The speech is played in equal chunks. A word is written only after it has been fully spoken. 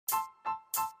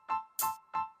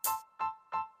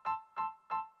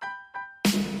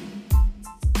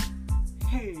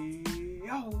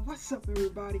What's up,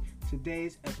 everybody?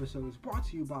 Today's episode is brought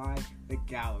to you by The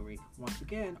Gallery. Once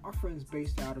again, our friends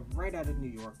based right out of New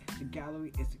York. The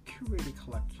Gallery is a curated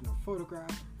collection of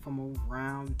photographs from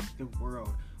around the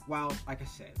world. While, like I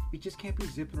said, we just can't be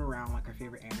zipping around like our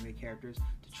favorite anime characters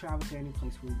to travel to any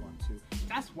place we want to.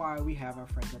 That's why we have our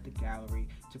friends at The Gallery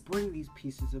to bring these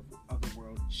pieces of the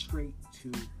world straight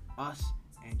to us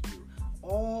and you.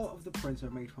 All of the prints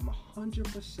are made from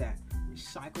 100%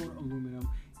 recycled aluminum,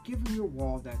 giving your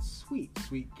wall that sweet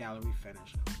gallery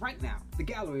finish. Right now, The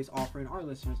Gallery is offering our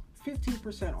listeners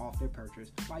 15% off their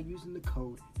purchase by using the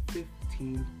code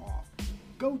 15OFF.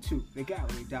 Go to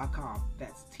thegallery.com.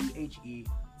 That's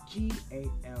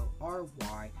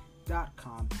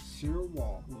TheGallery.com. So your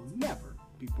wall will never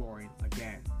be boring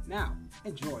again. Now,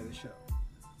 enjoy the show.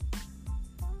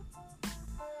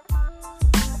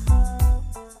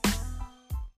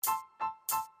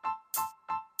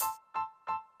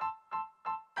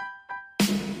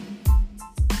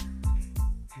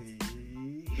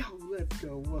 Let's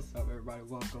go. What's up, everybody?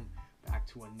 Welcome back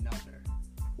to another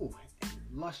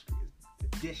illustrious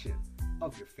edition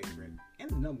of your favorite and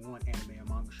the number one anime and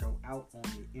manga show out on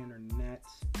the internet.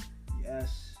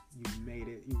 Yes, you made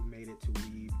it. You made it to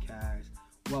WeebCast.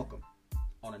 Welcome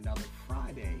on another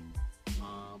Friday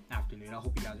afternoon. I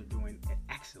hope you guys are doing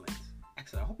excellent. I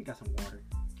hope you got some water.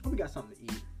 I hope you got something to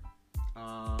eat.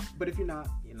 But if you're not,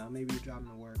 maybe you're driving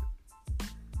to work.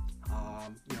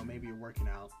 Maybe you're working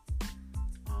out.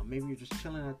 Maybe you're just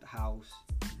chilling at the house,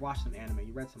 watch some anime,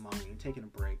 you read some manga, you're taking a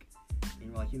break, and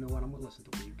you're like, you know what, I'm going to listen to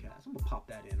WeebCast. I'm going to pop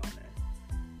that in on that.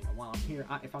 While I'm here,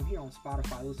 if I'm here on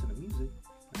Spotify, I listen to music.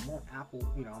 I'm on Apple,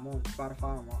 I'm on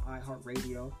Spotify, I'm on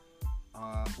iHeartRadio,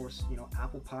 or,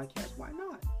 Apple Podcasts. Why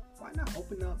not? Why not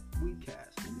open up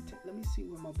WeebCast? Let me see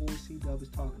what my boy C-Dub is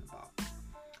talking about.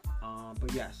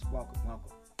 But yes, welcome.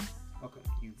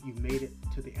 You made it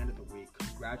to the end of the week.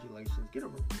 Congratulations. Give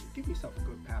yourself a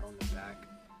good pat on the back.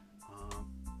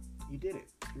 You did it.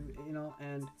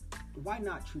 And why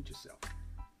not treat yourself?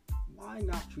 At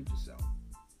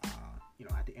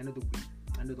the end of the week,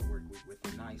 end of the work week, with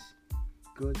a nice,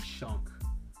 good chunk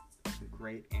of some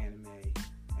great anime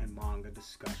and manga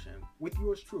discussion with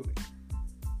yours truly.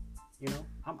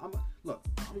 I'm going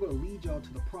to lead y'all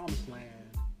to the promised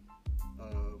land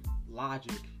of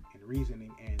logic and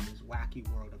reasoning in this wacky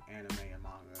world of anime and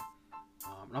manga.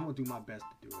 And I'm going to do my best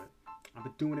to do it. I've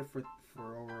been doing it for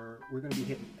over, we're going to be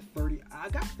hitting 30, I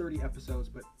got 30 episodes,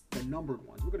 but the numbered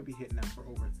ones, we're going to be hitting them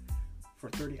for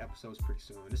 30 episodes pretty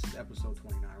soon. This is episode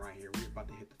 29 right here. We're about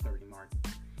to hit the 30 mark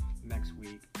next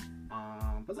week.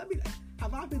 But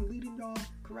have I been leading y'all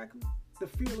correctly? The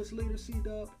fearless leader,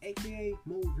 C-Dub, aka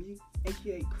Maurice,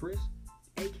 aka Chris,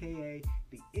 aka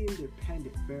the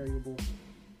independent variable.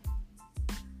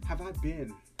 Have I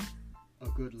been a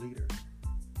good leader?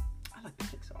 I like to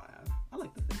think so, right?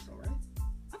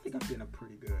 I think I've been a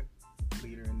pretty good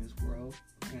leader in this world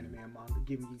of anime and manga,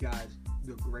 giving you guys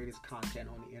the greatest content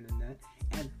on the internet,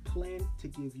 and plan to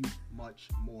give you much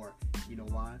more. You know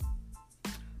why?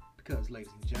 Because,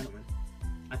 ladies and gentlemen,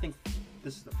 I think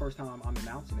this is the first time I'm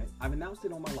announcing it. I've announced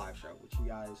it on my live show, which you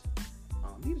guys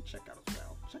need to check out as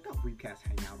well. Check out WeebCast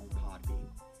Hangout on Podbean.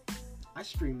 I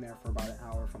stream there for about an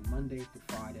hour from Monday through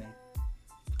Friday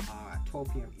at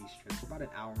 12 p.m. Eastern for about an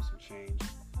hour and some change.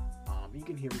 You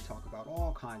can hear me talk about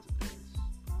all kinds of things,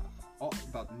 all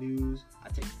about news. I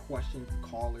take questions,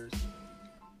 callers,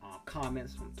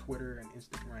 comments from Twitter and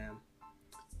Instagram,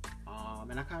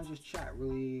 and I kind of just chat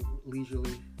really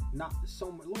leisurely, not so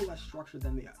a little less structured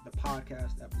than the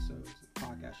podcast episodes, the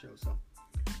podcast show. So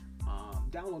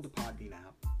download the Podbean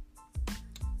app,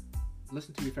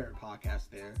 listen to your favorite podcast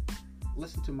there.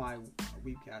 Listen to my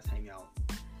WeebCast Hangout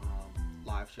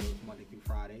live shows Monday through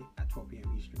Friday at 12 p.m.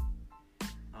 Eastern.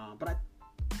 But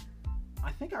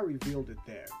I think I revealed it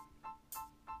there.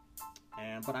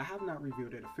 But I have not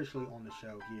revealed it officially on the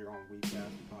show here on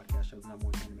WeebCast, the podcast show, the number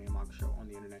one anime and manga show on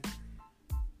the internet.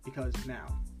 Because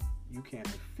now you can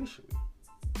officially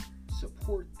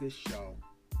support this show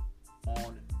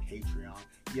on Patreon.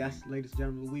 Yes, ladies and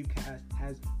gentlemen, the WeebCast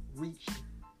has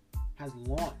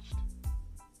launched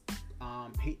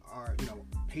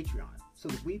Patreon. So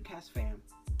the WeebCast fam,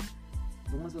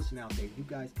 the ones listening out there, you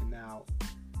guys can now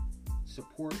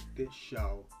support this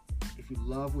show. If you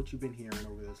love what you've been hearing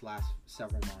over this last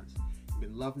several months, you've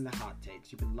been loving the hot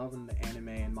takes, you've been loving the anime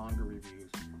and manga reviews,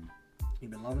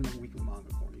 you've been loving the weekly manga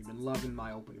corner, you've been loving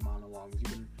my opening monologues,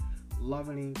 you've been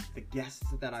loving the guests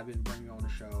that I've been bringing on the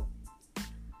show,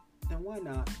 then why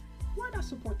not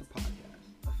support the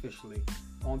podcast officially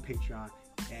on Patreon?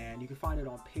 And you can find it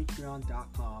on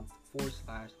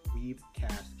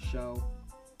patreon.com/WeebCast show.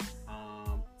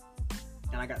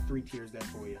 And I got 3 tiers there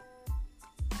for you.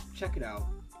 check it out.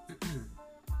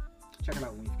 Check it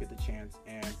out when you get the chance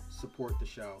and support the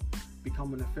show.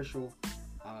 Become an official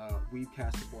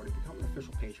WeebCast supporter. Become an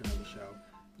official patron of the show.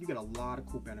 You get a lot of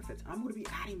cool benefits. I'm going to be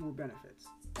adding more benefits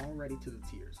already to the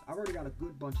tiers. I've already got a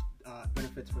good bunch of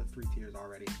benefits for the 3 tiers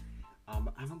already.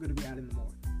 But I'm going to be adding more.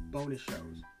 Bonus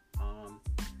shows.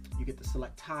 You get to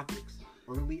select topics,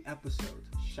 early episodes,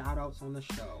 shout outs on the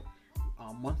show,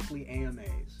 monthly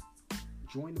AMAs.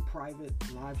 Join the private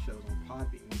live shows on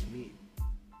Podbean with me.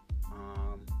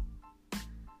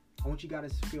 I want you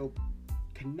guys to feel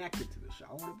connected to the show.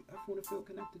 I want to feel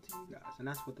connected to you guys, and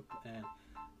that's what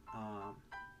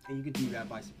and you can do that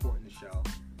by supporting the show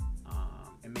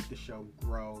and make the show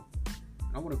grow.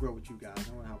 And I want to grow with you guys.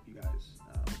 I want to help you guys.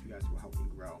 Hope you guys will help me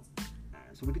grow,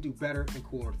 and so we can do better and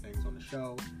cooler things on the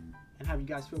show and have you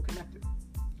guys feel connected.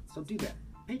 So do that.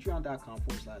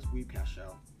 Patreon.com/WeebCast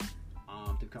show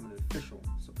to become an official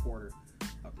supporter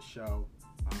of the show.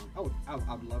 I would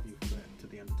love you to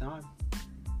the end of time.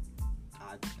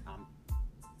 I'm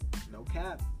no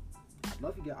cap. I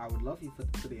would love you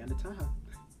to the end of time.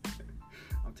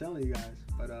 I'm telling you guys.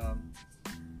 But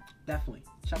definitely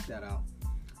check that out.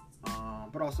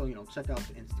 But also, check out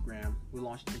the Instagram. We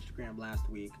launched Instagram last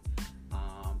week.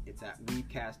 It's at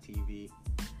WeebCast TV.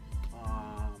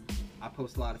 I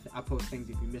post I post things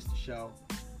if you missed the show.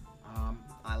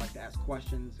 I like to ask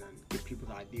questions and get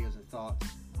people's ideas and thoughts,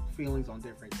 feelings on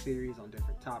different series, on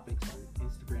different topics on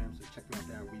Instagram. So check me out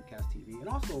there on WeebCast TV. And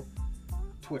also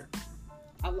Twitter.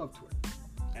 I love Twitter.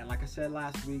 And like I said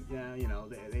last week,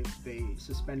 they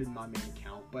suspended my main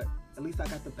account, but at least I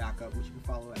got the backup, which you can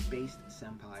follow at Based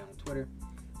Senpai on Twitter.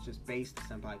 It's just Based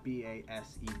Senpai,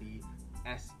 BASED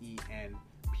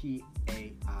SENPAI,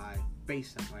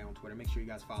 Based Senpai on Twitter. Make sure you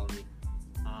guys follow me.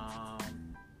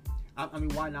 I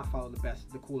mean, why not follow the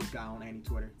coolest guy on any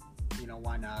Twitter?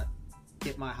 Why not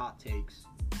get my hot takes,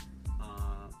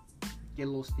 get a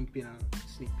little sneak peek on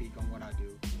what I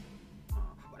do.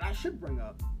 But I should bring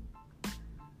up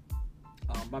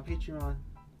my Patreon.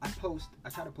 I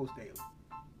try to post daily.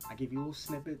 I give you little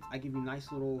snippets. I give you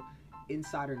nice little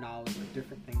insider knowledge of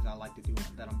different things I like to do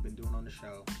that I've been doing on the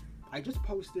show. I just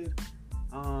posted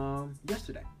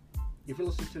yesterday. If you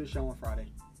listen to the show on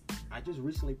Friday, I just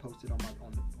recently posted on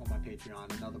my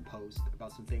Patreon another post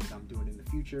about some things I'm doing in the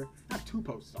future. I have 2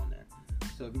 posts on there.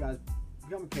 So if you guys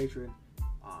become a patron,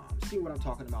 see what I'm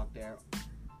talking about there,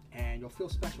 and you'll feel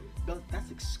special.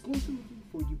 That's exclusively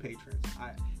for you patrons.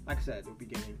 Like I said at the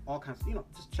beginning, all kinds of,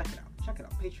 just check it out. Check it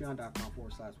out.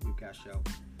 Patreon.com/WeebCast show,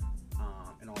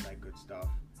 and all that good stuff.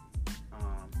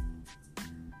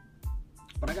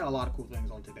 But I got a lot of cool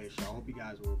things on today's show. I hope you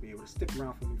guys will be able to stick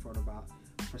around for me for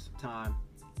some time.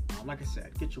 Like I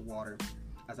said, get your water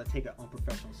as I take an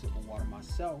unprofessional sip of water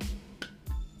myself.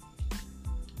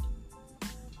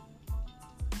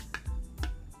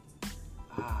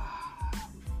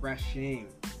 Refreshing.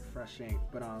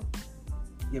 But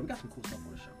we got some cool stuff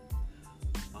on the show.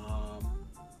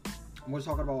 I'm going to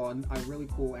talk about a really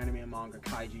cool anime and manga,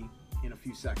 Kaiji, in a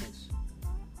few seconds.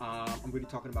 I'm going to be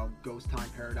talking about Ghost Time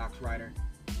Paradox Writer,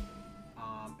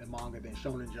 a manga then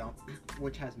Shonen Jump,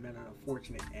 which has met an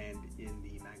unfortunate end in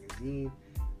the magazine.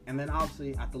 And then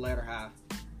obviously at the latter half,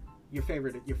 your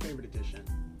favorite edition,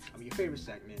 your favorite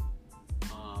segment,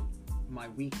 my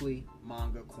weekly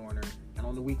manga corner. And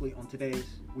on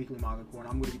today's weekly manga corner,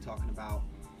 I'm going to be talking about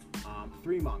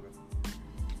 3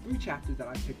 chapters that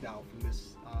I picked out from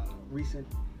this recent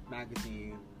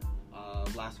magazine,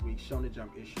 last week's Shonen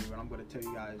Jump issue, and I'm going to tell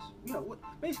you guys, what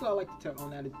basically I like to tell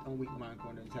on Weekly Manga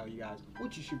Corner, to tell you guys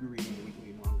what you should be reading in the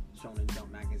Weekly Shonen Jump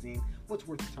magazine, what's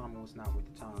worth the time and what's not worth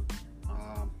the time,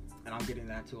 and I'll get into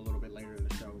that too a little bit later in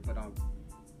the show. But I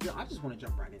just want to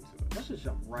jump right into it. Let's just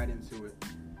jump right into it.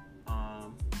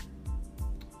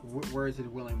 Where is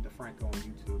it William DeFranco on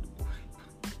YouTube?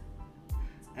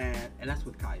 and that's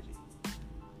with Kaiji,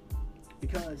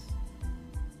 because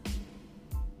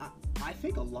I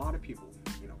think a lot of people,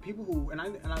 people who, and I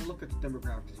look at the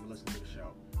demographics who listen to the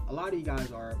show, a lot of you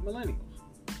guys are millennials,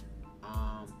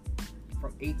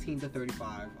 from 18 to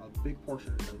 35. A big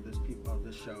portion of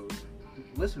this show's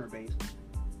listener base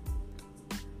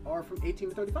are from 18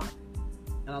 to 35,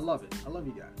 and I love it. I love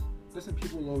you guys. There's some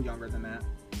people a little younger than that,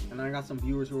 and then I got some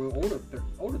viewers who are older than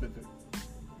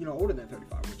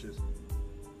 35, which is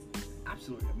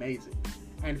absolutely amazing.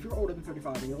 And if you're older than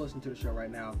 35 and you're listening to the show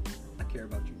right now, I care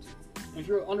about you too. And if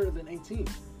you're under than 18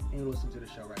 and you're listening to the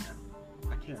show right now,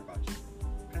 I care about you.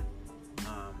 Okay?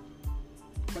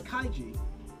 But Kaiji,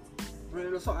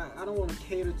 so I don't want to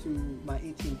cater to my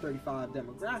 18-35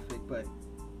 demographic, but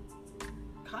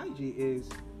Kaiji is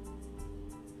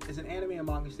an anime and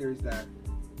manga series that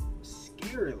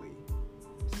scarily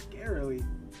primarily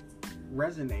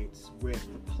resonates with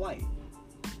the plight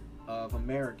of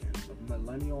Americans, of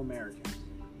millennial Americans,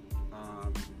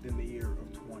 in the year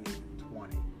of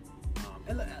 2020.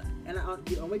 And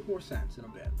it'll make more sense in a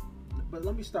bit. But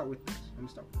let me start with this.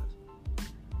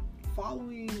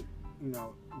 Following,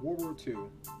 World War II,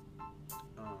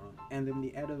 and then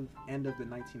the end of the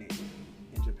 1980s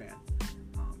in Japan,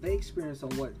 they experienced on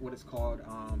what is called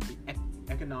the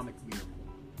economic miracle.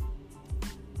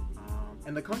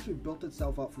 And the country built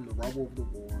itself up from the rubble of the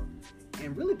war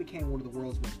and really became one of the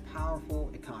world's most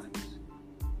powerful economies.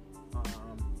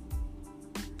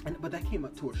 But that came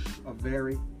up to a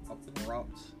very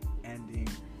abrupt ending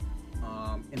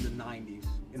in the 90s,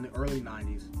 in the early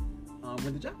 90s,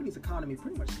 when the Japanese economy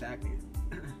pretty much stagnated.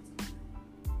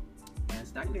 And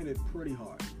stagnated pretty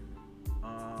hard.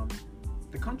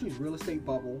 The country's real estate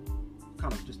bubble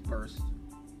kind of just burst.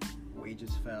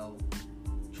 Wages fell.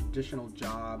 Traditional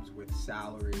jobs with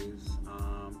salaries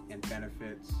and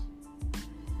benefits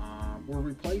were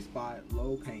replaced by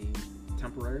low-paying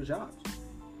temporary jobs.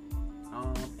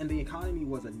 And the economy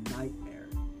was a nightmare.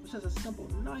 It was just a simple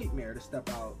nightmare to step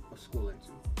out of school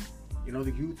into.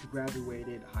 The youth who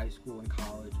graduated high school and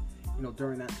college,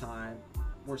 during that time,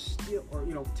 were still,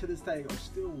 to this day, are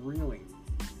still reeling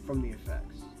from the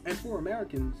effects. And for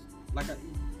Americans,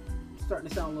 starting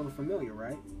to sound a little familiar,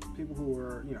 right? People who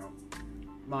were,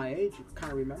 my age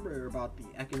kind of remember about the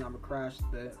economic crash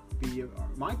that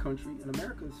my country and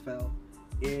America's fell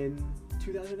in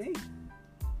 2008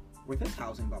 with its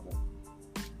housing bubble.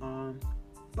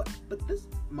 But this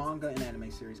manga and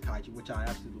anime series, Kaiji, which I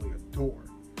absolutely adore,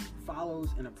 follows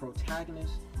a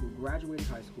protagonist who graduated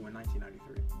high school in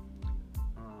 1993.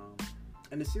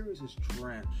 And the series is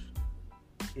drenched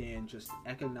in just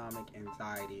economic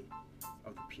anxiety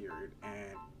of the period,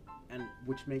 and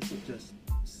which makes it just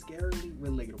scarily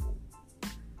relatable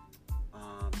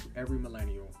to every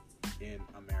millennial in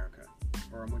America,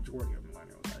 or a majority of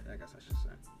millennials, I guess I should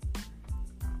say.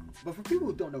 But for people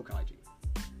who don't know Kaiji,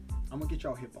 I'm gonna get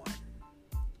y'all hip on it.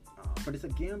 But it's a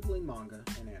gambling manga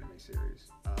and anime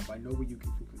series by Nobuyuki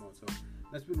Fukumoto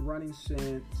that's been running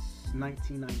since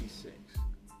 1996.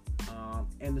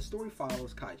 And the story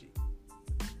follows Kaiji,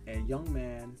 a young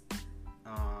man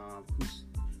who's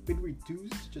been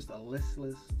reduced to just a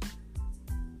listless,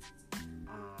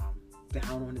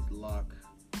 down on his luck,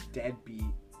 deadbeat,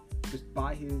 just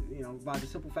by by the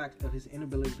simple fact of his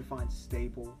inability to find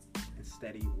stable and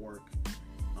steady work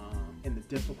in the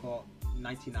difficult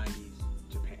 1990s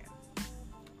Japan.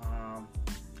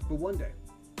 But one day,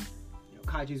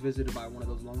 Kaiji's visited by one of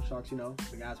those loan sharks,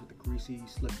 the guys with the greasy,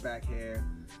 slick back hair,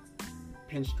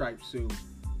 pinstripe suit,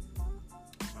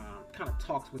 kind of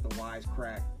talks with a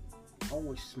wisecrack,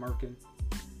 always smirking,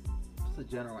 just a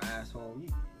general asshole.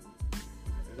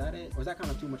 Is that it? Or is that kind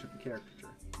of too much of a caricature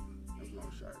of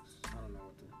loan sharks?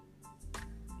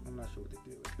 I'm not sure what they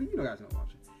do. But you guys know what I'm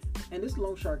saying. And this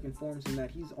loan shark informs him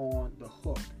that he's on the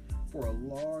hook for a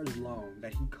large loan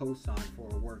that he co-signed for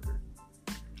a worker.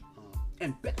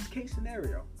 And best case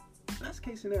scenario,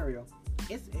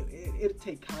 it'll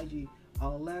take Kaiji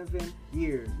 11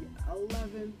 years.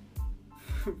 11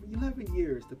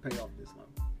 years to pay off this loan.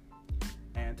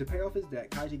 And to pay off his debt,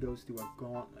 Kaiji goes through a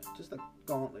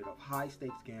gauntlet of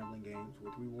high-stakes gambling games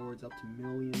with rewards up to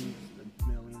millions and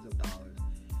millions of dollars,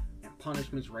 and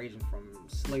punishments ranging from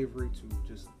slavery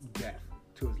to just death,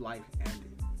 to his life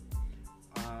ending.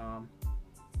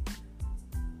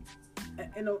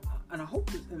 And I hope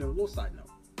this, a little side note,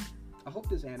 I hope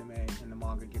this anime and the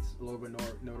manga gets a little bit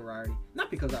notoriety, not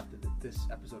because after this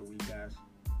episode of WeebCast,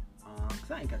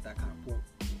 because I ain't got that kind of pull.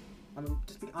 I mean,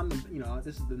 just because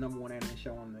this is the number one anime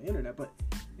show on the internet, but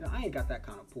I ain't got that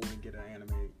kind of pull to get an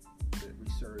anime to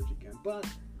resurge again. But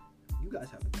you guys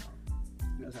have the power.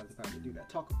 You guys have the power to do that.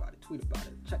 Talk about it, tweet about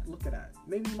it, look at it.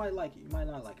 Maybe you might like it, you might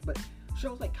not like it. But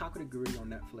shows like Kakura on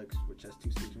Netflix, which has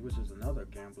 2 seasons, which is another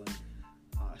gambling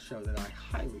show that I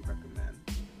highly recommend.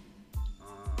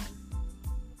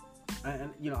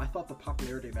 And I thought the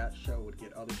popularity of that show would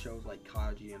get other shows like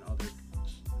Kaiji and other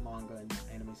manga and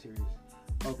anime series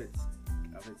of its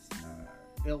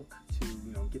ilk to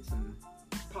get some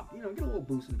get a little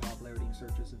boost in popularity in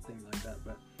searches and things like that.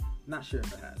 But not sure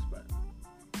if it has.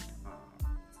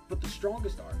 But the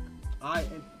strongest arc,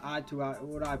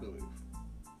 what I believe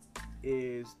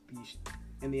is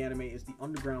in the anime is the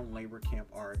underground labor camp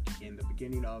arc in the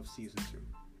beginning of season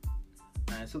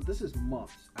 2. And so this is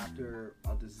months after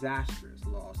a disastrous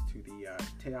loss to the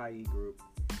Tei group.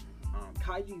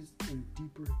 Kaiji's in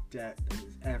deeper debt than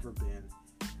he's ever been.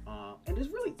 And this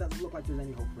really doesn't look like there's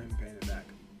any hope for him paying it back.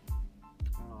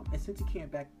 And since he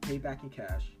can't pay back in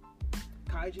cash,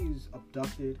 Kaiji is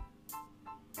abducted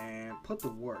and put to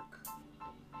work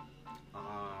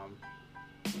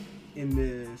in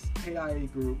this KIA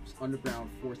group's underground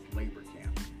forced labor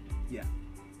camp. Yeah,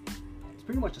 it's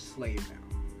pretty much a slave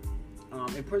now.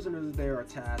 And prisoners there are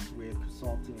tasked with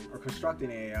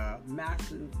constructing a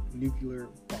massive nuclear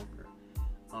bunker.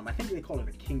 I think they call it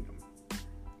a kingdom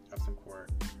of some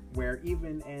sort, where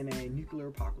even in a nuclear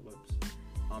apocalypse,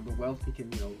 the wealthy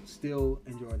can, still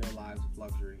enjoy their lives of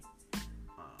luxury.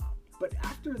 But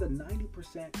after the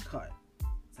 90% cut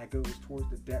that goes towards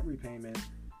the debt repayment,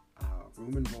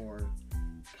 room and board,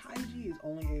 Kaiji is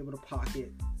only able to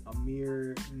pocket a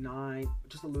mere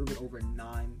just a little bit over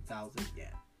 9,000 yen.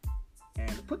 And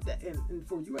to put that in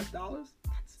for US dollars,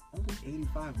 that's almost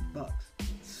 $85.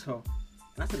 So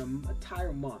that's an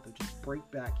entire month of just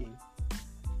breakbacking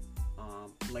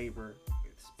labor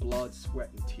with blood, sweat,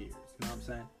 and tears. You know what I'm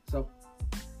saying? So,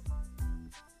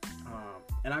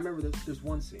 and I remember there's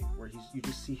one scene where you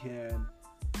just see him.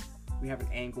 We have an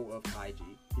angle of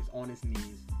Kaiji. He's on his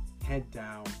knees, head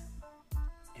down,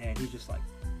 and he's just like,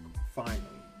 finally,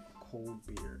 a cold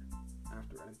beer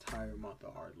after an entire month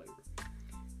of hard labor.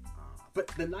 But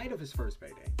the night of his first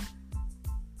payday,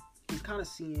 he's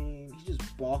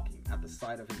just balking at the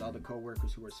sight of his other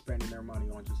co-workers who are spending their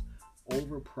money on just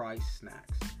overpriced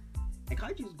snacks. And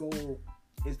Kaiji's goal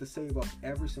is to save up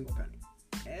every single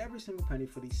penny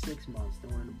for these 6 months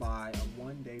in order to buy a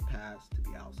one-day pass to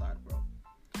the outside world.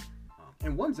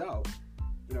 And one's out,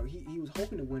 he was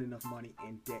hoping to win enough money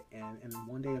in debt and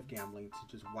one day of gambling to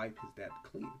just wipe his debt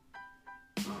clean.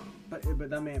 But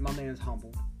my man's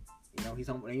humbled. He's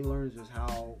humbled, and he learns just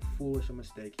how foolish a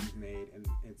mistake he's made, and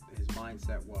his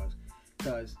mindset was,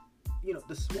 because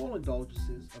the small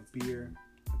indulgences of beer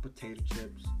and potato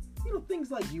chips,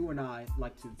 things like you and I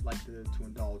like to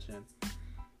indulge in,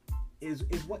 is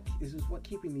what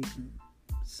keeping these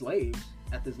slaves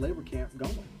at this labor camp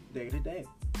going day to day,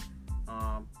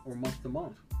 or month to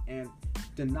month. And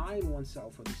denying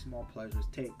oneself of these small pleasures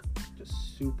take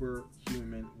just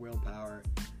superhuman willpower.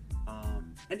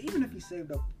 And even if he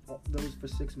saved up those for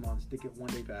 6 months to get one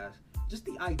day pass, just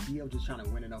the idea of just trying to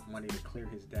win enough money to clear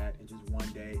his debt in just one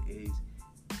day is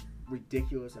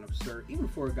ridiculous and absurd, even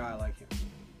for a guy like him.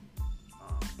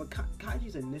 But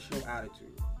Kaiji's initial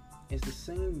attitude is the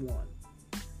same one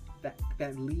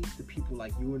that leads to people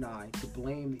like you and I to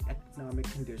blame the economic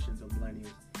conditions of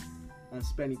millennials on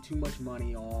spending too much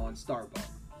money on Starbucks,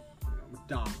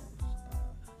 McDonald's,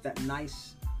 that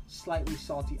nice, slightly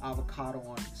salty avocado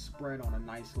spread on a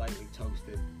nice, lightly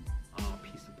toasted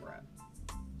piece of bread.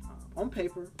 On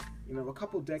paper, a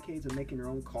couple decades of making your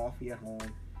own coffee at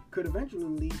home could eventually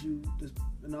lead you just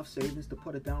enough savings to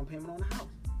put a down payment on a house.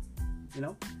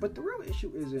 But the real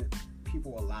issue isn't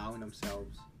people allowing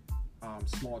themselves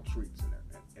small treats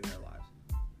in their lives.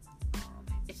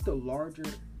 It's the larger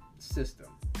system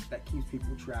that keeps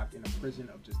people trapped in a prison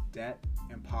of just debt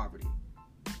and poverty.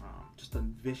 Just a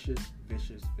vicious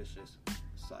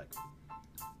cycle.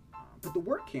 But the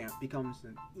work camp becomes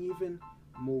an even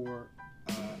more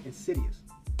insidious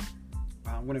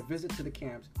when a visit to the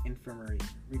camp's infirmary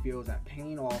reveals that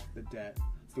paying off the debt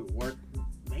through work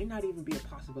may not even be a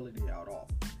possibility at all.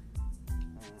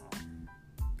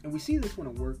 And we see this when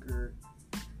a worker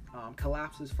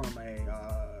collapses from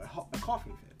a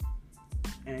coughing fit.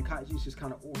 And Kaiji's just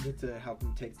kind of ordered to help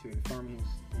him take to the infirmary.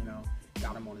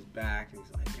 Got him on his back, and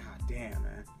he's like, God damn,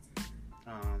 man.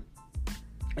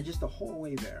 And just the whole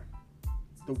way there,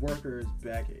 the worker is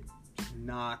begging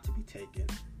not to be taken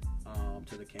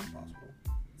to the camp hospital.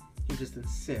 He just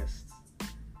insists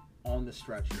on the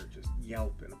stretcher, just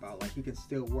yelping about he can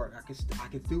still work. I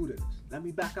can do this. Let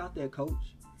me back out there,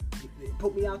 coach.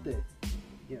 Put me out there.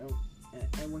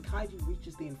 And when Kaiji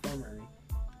reaches the infirmary,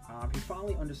 he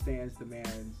finally understands the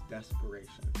man's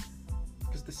desperation.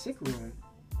 Because the sick room,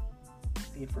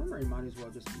 the infirmary might as well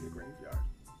just be a graveyard.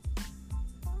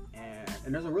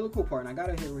 And there's a really cool part, and I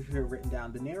got it here written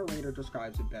down. The narrator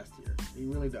describes it best here. He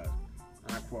really does.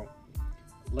 And I quote,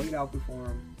 "Laid out before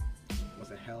him was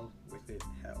a hell within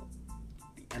hell.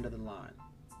 The end of the line.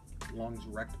 Lungs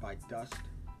wrecked by dust.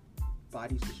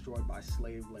 Bodies destroyed by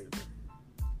slave labor.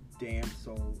 Damned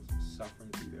souls suffering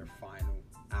through their final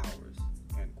hours."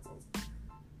 End quote.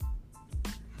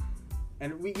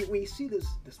 And we see this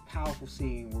powerful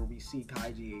scene where we see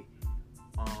Kaiji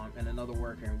and another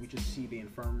worker, and we just see the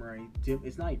infirmary.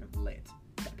 It's not even lit.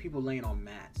 People laying on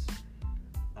mats.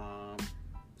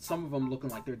 Some of them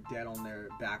looking like they're dead on their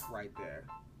back right there.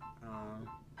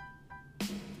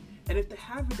 And if the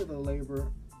havoc of the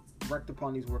labor wreaked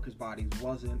upon these workers' bodies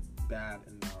wasn't bad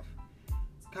enough,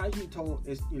 Kaiji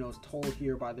is told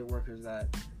here by their workers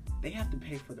that they have to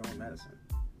pay for their own medicine.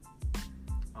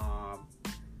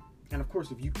 And of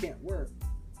course, if you can't work,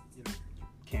 you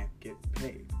can't get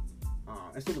paid.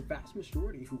 And so the vast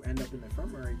majority who end up in the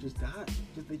infirmary just die.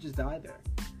 They just die there.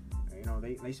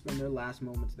 They spend their last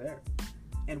moments there.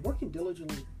 And working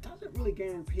diligently doesn't really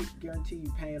guarantee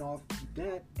you paying off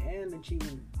debt and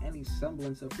achieving any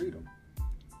semblance of freedom.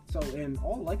 So in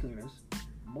all likeliness,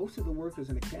 most of the workers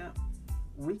in the camp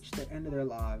reach the end of their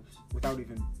lives without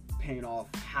even paying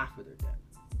off half of their debt.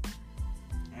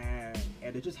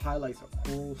 And it just highlights a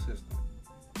cruel system.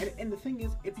 And the thing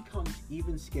is, it becomes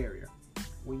even scarier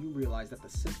when you realize that the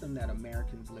system that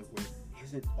Americans live with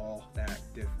isn't all that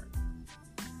different.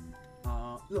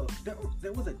 Look,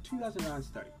 there was a 2009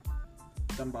 study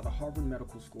done by the Harvard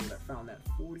Medical School that found that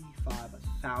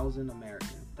 45,000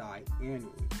 Americans die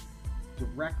annually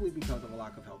directly because of a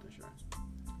lack of health insurance.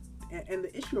 And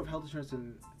the issue of health insurance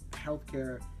and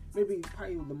healthcare may be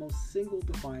probably the most single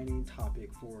defining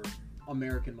topic for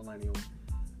American millennials.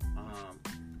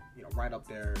 Right up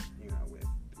there,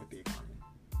 with the economy.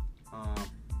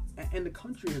 And the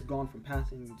country has gone from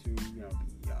passing to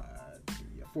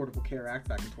the Affordable Care Act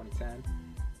back in 2010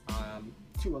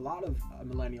 to a lot of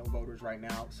millennial voters right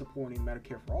now supporting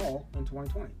Medicare for all in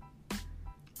 2020.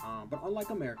 But unlike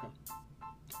America,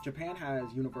 Japan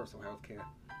has universal health care,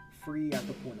 free at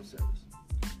the point of service.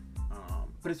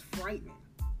 But it's frightening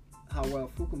how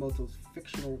well Fukumoto's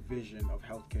fictional vision of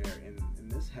healthcare in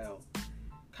this hell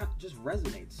kind of just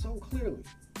resonates so clearly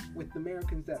with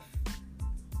Americans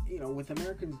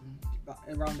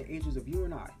around the ages of you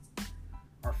and I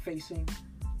are facing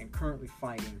and currently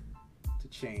fighting to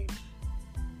change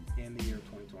in the year of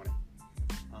 2020,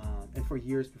 and for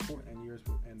years before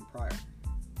and prior.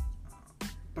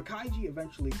 But Kaiji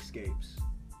eventually escapes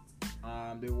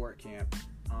the work camp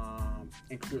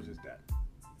and clears his debt.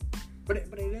 But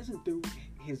it isn't through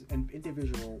his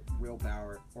individual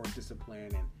willpower or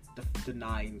discipline and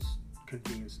denying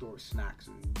convenience store snacks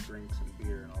and drinks and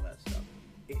beer and all that stuff.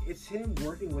 It's him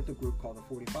working with a group called the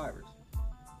 45ers.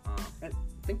 And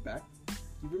think back.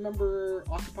 You remember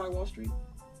Occupy Wall Street?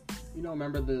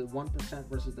 Remember the 1%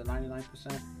 versus the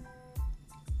 99%?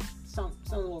 Sounds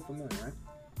a little familiar,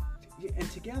 right?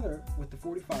 And together with the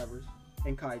 45ers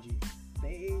and Kaiji,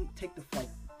 they take the fight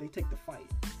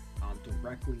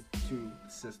directly to the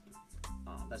system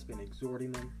that's been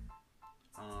exhorting them.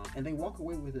 And they walk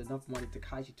away with enough money to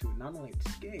Kaiji to not only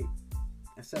escape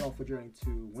and set off a journey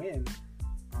to win,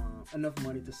 enough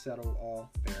money to settle all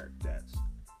their debts.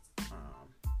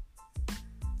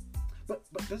 But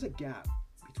there's a gap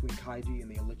between Kaiji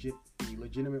and the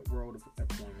legitimate world of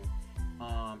employment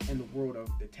and the world of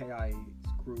the Tei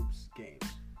group's games.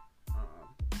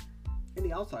 In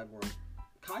the outside world,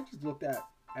 Kaiji's looked at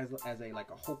as a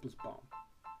hopeless bum.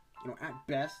 At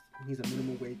best, he's a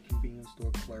minimum wage convenience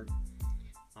store clerk.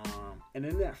 And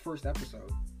in that first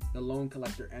episode, the loan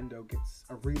collector Endo gets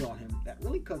a read on him that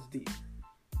really cuts deep.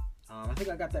 I think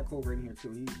I got that quote right in here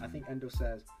too. I think Endo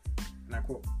says, and I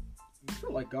quote, "You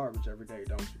feel like garbage every day,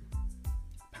 don't you?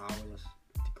 Powerless,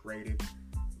 degraded,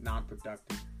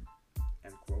 non-productive,"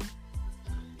 end quote.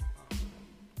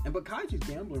 But Kaiji's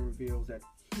gambling reveals that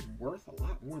he's worth a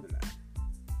lot more than that.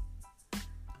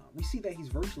 We see that he's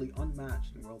virtually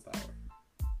unmatched in willpower,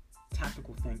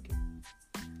 tactical thinking,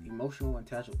 emotional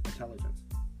intelligence.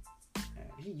 And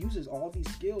he uses all these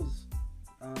skills,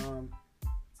 and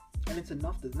it's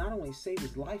enough to not only save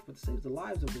his life, but saves the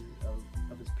lives of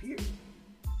his peers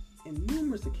in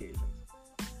numerous occasions.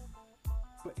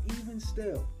 But even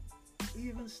still,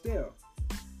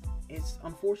 it's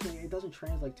unfortunately it doesn't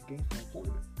translate to gainful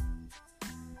employment.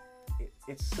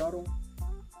 It's subtle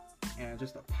and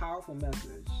just a powerful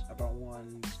message about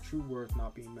one's true worth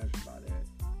not being measured by their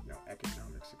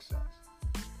economic success.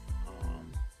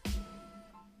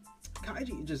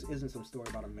 Kaiji just isn't some story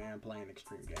about a man playing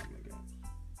extreme gambling games.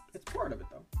 It's part of it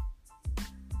though.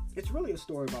 It's really a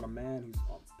story about a man who's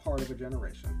part of a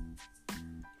generation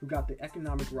who got the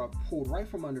economic rug pulled right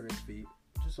from under his feet,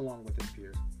 just along with his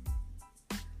peers.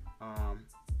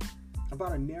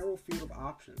 About a narrow field of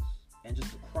options and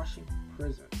just a crushing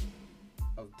prison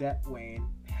of debt weighing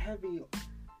heavy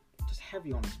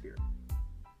on his spirit.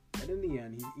 But in the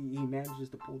end, he manages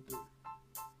to pull through.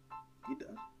 He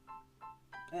does.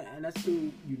 And that's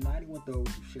through uniting with those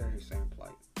who share his same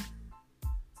plight.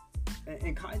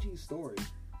 And Kaiji's story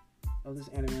of this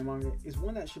anime and manga is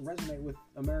one that should resonate with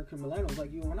American millennials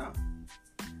like you and I,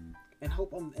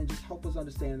 and just help us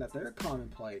understand that their common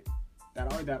plight,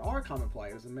 that our common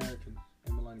plight as Americans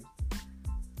and millennials,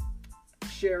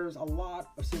 shares a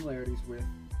lot of similarities with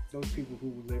those people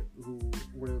who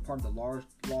were part of the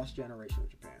lost generation of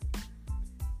Japan.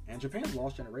 And Japan's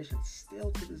lost generation is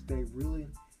still to this day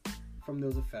reeling from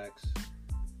those effects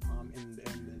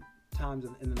in times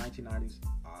in the 1990s,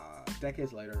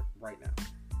 decades later, right now.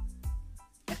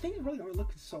 And things really aren't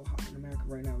looking so hot in America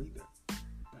right now either. But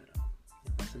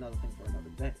that's another thing for another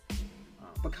day.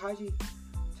 But Kaiji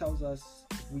tells us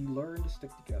if we learn to stick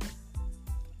together,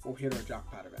 we'll hit our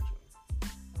jackpot eventually.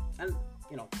 And,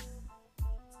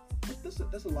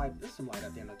 there's some light at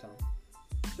the end of the tunnel.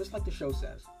 Just like the show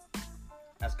says,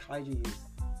 as Kaiji is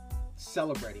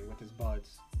celebrating with his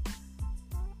buds,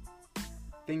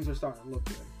 things are starting to look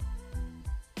good.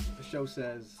 The show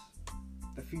says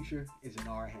the future is in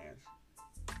our hands.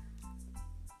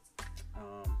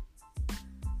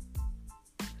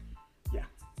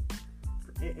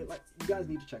 You guys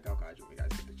need to check out Kaiji when you guys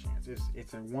get the chance.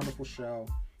 It's a wonderful show,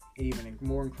 even a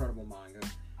more incredible manga,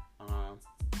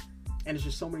 and it's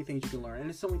just so many things you can learn, and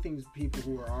it's so many things people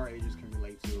who are our ages can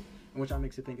relate to, and which I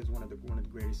makes it think is one of the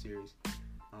greatest series.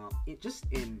 It just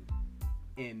in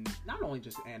not only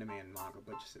just anime and manga,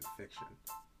 but just in fiction.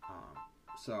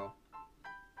 But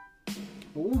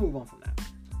we'll move on from that.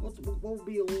 We'll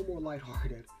be a little more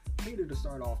lighthearted. Hated to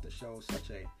start off the show on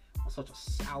such a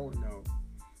sour note.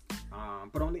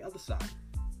 But on the other side,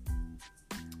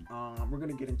 we're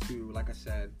gonna get into, like I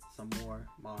said, some more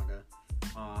manga.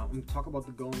 I'm gonna talk about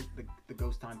the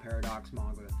Ghost Time Paradox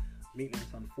manga meeting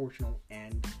its unfortunate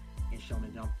end in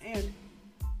Shonen Jump, and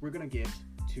we're gonna get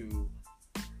to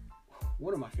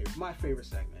one of my favorite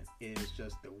segment is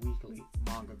just the weekly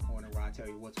manga corner, where I tell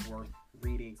you what's worth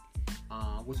reading,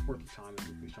 what's worth your time in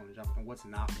weekly Shonen Jump, and what's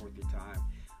not worth your time.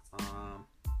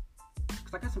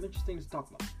 Because I got some interesting things to talk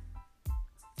about.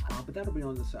 But that'll be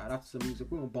on the side. After some music,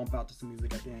 we're gonna bump out to some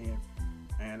music at the end here,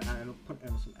 and I'll put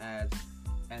in some ads,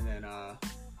 and then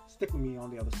stick with me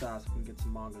on the other side so we can get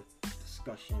some manga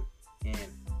discussion. And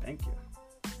thank you.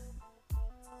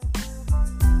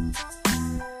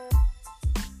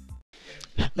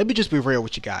 Let me just be real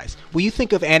with you guys. When you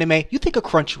think of anime, you think of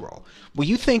Crunchyroll. When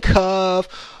you think of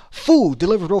food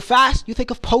delivered real fast, you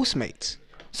think of Postmates.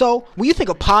 So when you think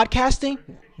of podcasting,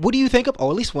 what do you think of?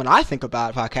 Or at least when I think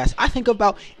about a podcast, I think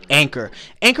about Anchor.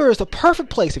 Anchor is the perfect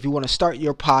place if you want to start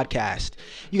your podcast.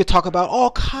 You can talk about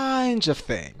all kinds of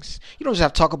things. You don't just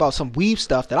have to talk about some weeb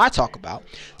stuff that I talk about.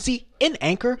 See, in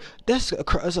Anchor, there's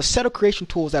a set of creation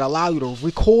tools that allow you to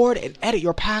record and edit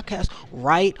your podcast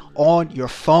right on your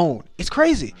phone. It's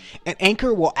crazy. And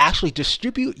Anchor will actually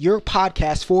distribute your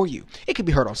podcast for you. It can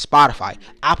be heard on Spotify,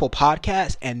 Apple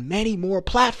Podcasts, and many more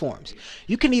platforms.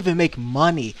 You can even make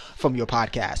money from your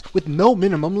podcast with no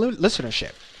minimum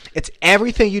listenership. It's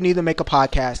everything you need to make a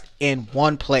podcast in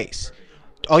one place.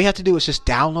 All you have to do is just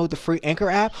download the free Anchor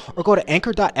app or go to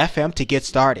anchor.fm to get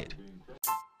started.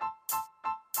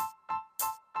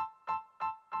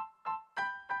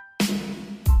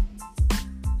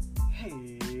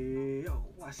 Hey,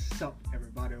 what's up,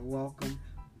 everybody? Welcome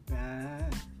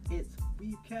back. It's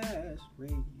WeebCast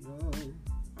Radio. Alright,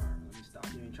 let me stop.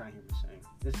 You ain't trying to hear me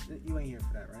sing. You ain't here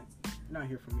for that, right? You're not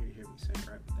here for me to hear me sing,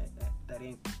 right?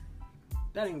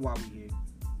 That ain't why we here.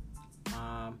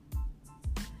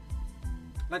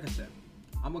 Like I said,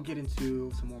 I'm gonna get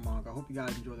into some more manga. I hope you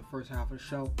guys enjoy the first half of the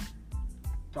show.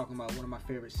 Talking about one of my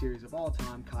favorite series of all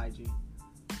time, Kaiji,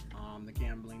 the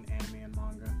gambling anime and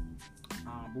manga.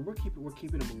 But we're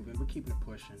keeping it moving. We're keeping it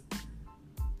pushing.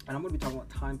 And I'm gonna be talking about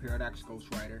Time Paradox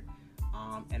Ghost Rider,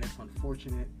 and its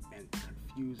unfortunate and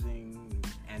confusing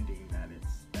ending that it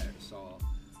saw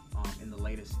in the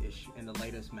latest issue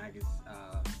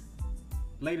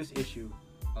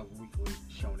of Weekly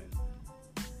Shonen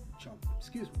Jump.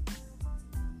 Excuse me.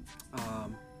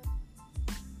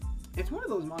 It's one of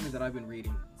those mangas that I've been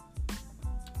reading.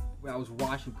 I was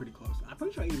watching pretty closely. I'm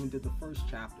pretty sure I even did the first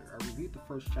chapter. I reviewed the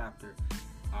first chapter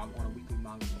on a weekly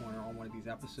manga corner on one of these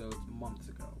episodes months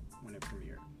ago when it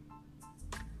premiered.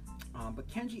 But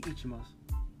Kenji Ichima's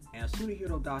and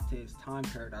Sunehiro Date's Time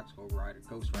Paradox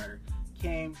Ghost Rider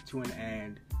came to an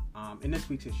end in this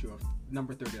week's issue of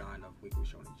number 39 of Weekly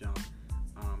Shonen Jump.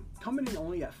 Coming in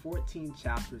only at 14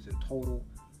 chapters in total.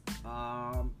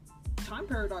 Time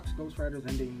Paradox Ghost Rider's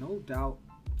ending no doubt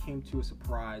came to a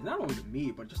surprise, not only to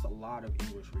me, but just a lot of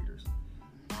English readers.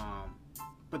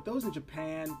 But those in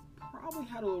Japan probably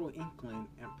had a little inkling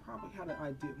and probably had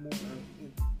a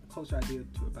closer idea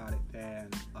about it than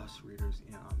us readers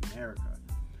in America.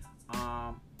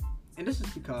 And this is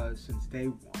because since day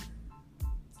one,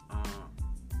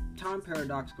 Time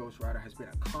Paradox Ghost Rider has been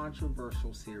a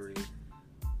controversial series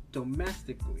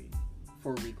domestically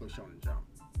for Weekly Shonen Jump.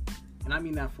 And I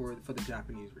mean that for the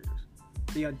Japanese readers.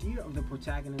 The idea of the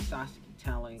protagonist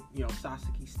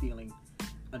Sasaki stealing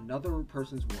another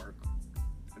person's work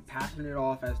and passing it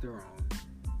off as their own,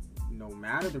 no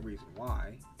matter the reason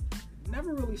why,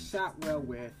 never really sat well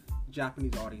with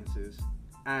Japanese audiences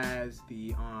as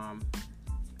the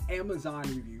Amazon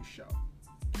review show.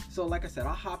 So like I said,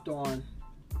 I hopped on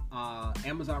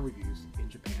Amazon reviews in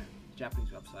Japan, Japanese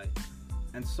website,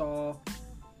 and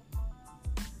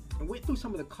went through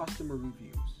some of the customer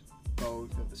reviews,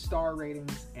 both of the star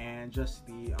ratings and just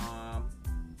the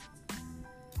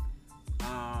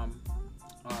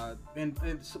and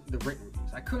the written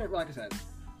reviews. I couldn't, like I said,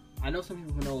 I know some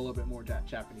people who know a little bit more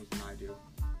Japanese than I do,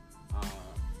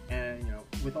 and you know,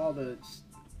 with all the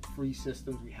free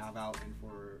systems we have out and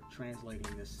for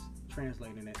translating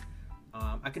it,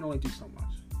 I can only do so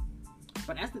much.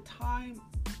 But at the time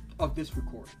of this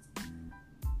recording,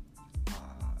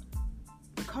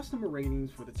 the customer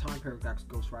ratings for the Time Paradox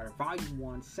Ghost Rider Volume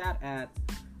 1 sat at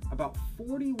about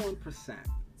 41%.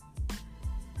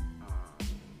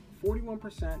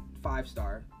 41%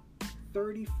 5-star,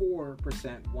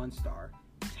 34% 1-star,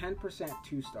 10%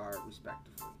 2-star,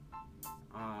 respectively.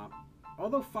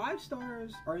 Although 5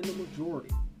 stars are in the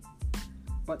majority,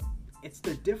 but it's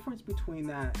the difference between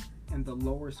that and the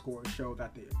lower scores show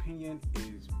that the opinion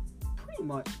is pretty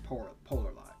much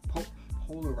polarized,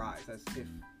 as if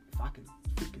I can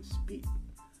freaking speak.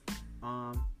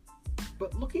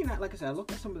 But looking at, like I said, I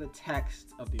look at some of the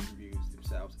text of these reviews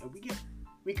themselves, and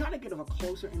we kind of get a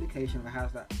closer indication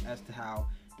of as to how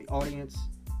the audience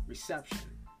reception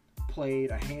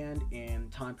played a hand in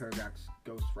Time Paradox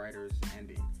Ghost Rider's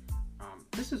ending.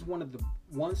 This is one of the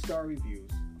 1-star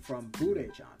reviews from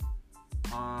Bude-chan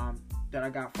that I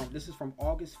got this is from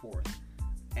August 4th.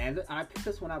 And I picked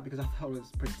this one out because I thought it was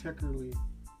particularly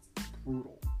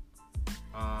brutal.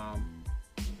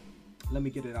 Let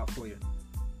me get it out for you.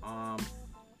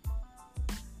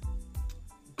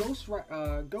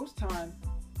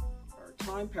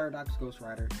 Time Paradox Ghost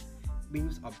Rider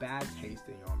leaves a bad taste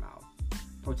in your mouth.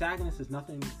 Protagonist is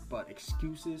nothing but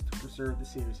excuses to preserve the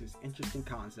series' interesting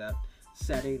concept,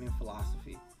 setting, and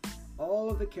philosophy. All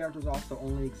of the characters also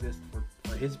only exist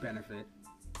for his benefit.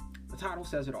 The title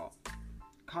says it all.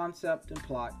 Concept and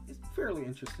plot is fairly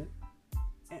interesting.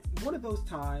 And one of those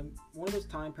time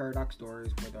paradox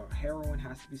stories where the heroine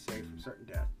has to be saved from certain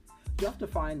death. You have to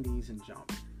find these and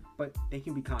jump, but they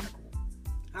can be kind of cool.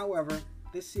 However,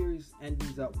 this series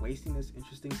ends up wasting this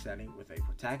interesting setting with a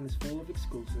protagonist full of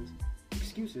excuses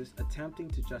attempting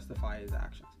to justify his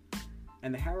actions.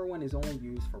 And the heroine is only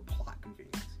used for plot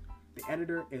convenience. The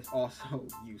editor is also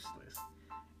useless.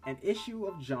 An issue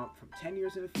of Jump from 10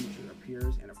 years in the future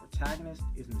appears and a protagonist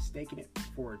is mistaken it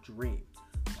for a dream.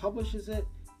 Publishes it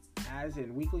as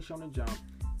in Weekly Shonen Jump,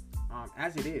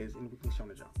 as it is in Weekly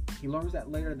Shonen Jump. He learns that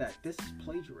later that this is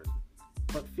plagiarism,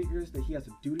 but figures that he has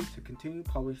a duty to continue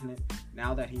publishing it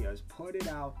now that he has put it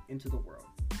out into the world.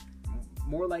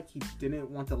 More like he didn't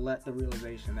want to let the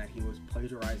realization that he was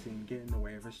plagiarizing get in the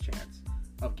way of his chance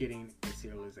of getting a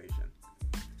serialization.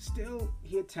 Still,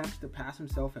 he attempts to pass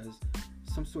himself as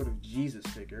some sort of Jesus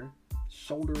figure,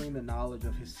 shouldering the knowledge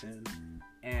of his sin,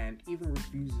 and even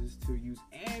refuses to use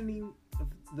any of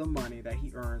the money that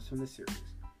he earns from the series.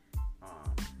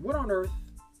 What on earth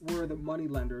were the money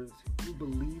lenders who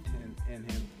believed in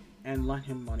him and lent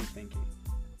him money thinking?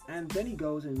 And then he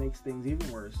goes and makes things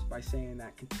even worse by saying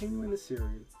that continuing the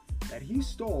series that he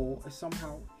stole is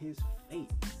somehow his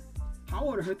fate. How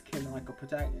on earth can a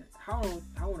protagonist? How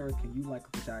on earth can you like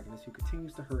a protagonist who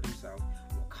continues to hurt himself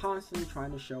while constantly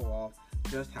trying to show off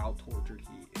just how tortured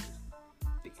he is?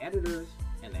 The editors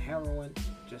and the heroine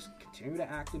just continue to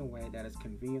act in a way that is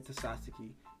convenient to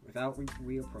Sasuke without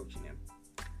reapproaching him.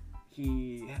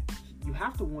 You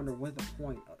have to wonder what the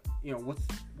point.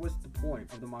 What's the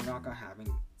point of the mangaka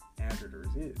having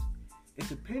editors is.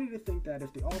 It's a pity to think that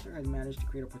if the author has managed to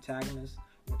create a protagonist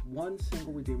with one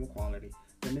single redeemable quality,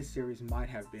 then this series might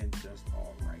have been just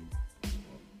alright.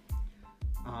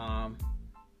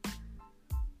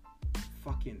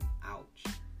 Fucking ouch.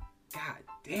 God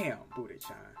damn,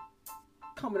 Bude-chan.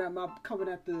 Coming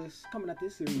at this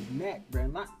series neck, bro.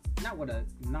 Not with a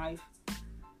knife.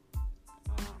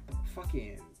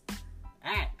 Fucking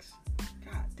axe.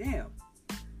 God damn.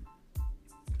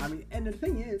 I mean, and the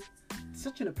thing is,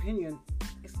 such an opinion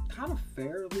is kind of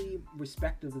fairly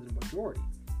respective of the majority.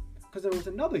 Because there was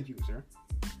another user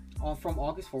from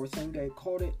August 4th, same day,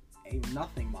 called it a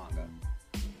nothing manga,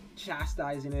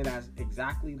 chastising it as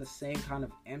exactly the same kind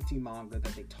of empty manga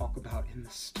that they talk about in the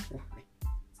story.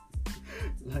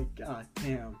 Like, god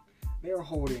damn. They were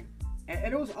holding... And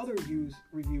there was other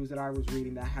reviews that I was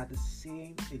reading that had the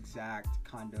same exact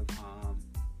kind of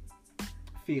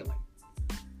feeling.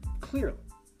 Clearly,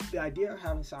 the idea of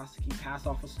having Sasuke pass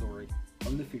off a story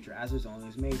from the future as his own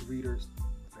has made readers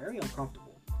very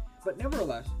uncomfortable. But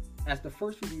nevertheless, as the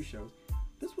first review shows,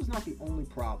 this was not the only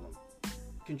problem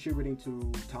contributing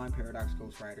to Time Paradox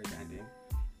Ghost Rider's ending.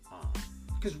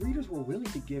 Because readers were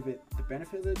willing to give it the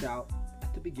benefit of the doubt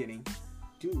at the beginning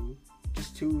due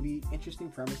just to the interesting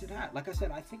premise it had. Like I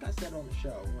said, I think I said on the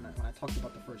show when I talked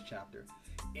about the first chapter,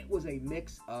 it was a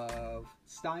mix of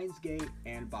Steins Gate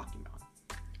and Bakuman.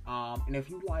 And if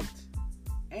you liked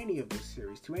any of those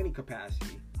series to any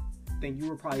capacity, then you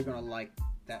were probably going to like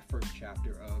that first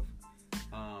chapter of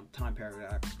Time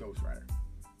Paradox Ghost Rider.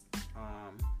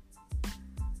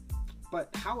 But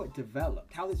how it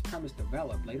developed, how this premise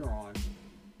developed later on,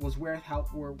 was where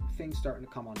things starting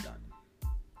to come undone.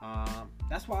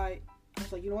 That's why I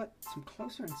was like, you know what? Some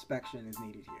closer inspection is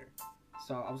needed here.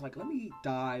 So I was like, let me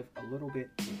dive a little bit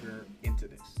deeper into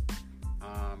this.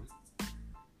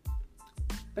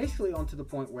 Basically, on to the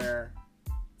point where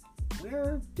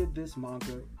did this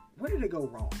manga, where did it go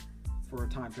wrong for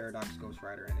Time Paradox Ghost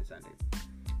Rider and its ending?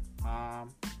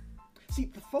 See,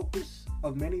 the focus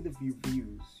of many of the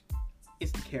reviews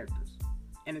is the characters,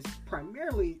 and it's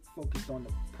primarily focused on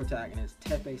the protagonist,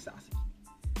 Teppei Sasaki.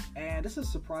 And this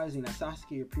is surprising that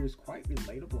Sasuke appears quite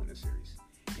relatable in the series.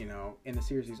 You know, in the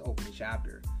series' opening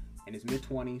chapter, in his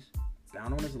mid-20s,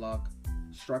 down on his luck,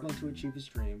 struggling to achieve his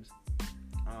dreams.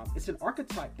 It's an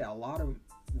archetype that a lot of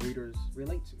readers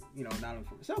relate to. You know, not only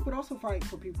for myself, but also for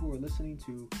people who are listening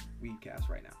to WeebCast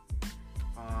right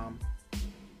now.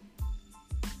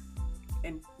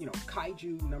 And, you know,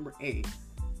 Kaiju number 8,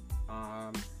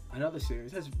 another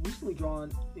series, has recently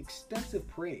drawn extensive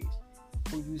praise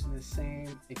for using the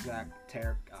same exact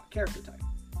character type.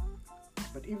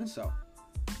 But even so,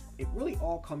 it really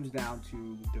all comes down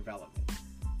to development.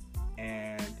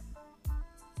 And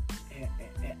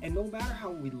no matter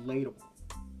how relatable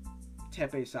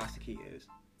Teppei Sasaki is,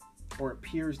 or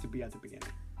appears to be at the beginning,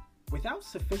 without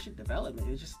sufficient development,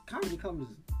 it just kind of becomes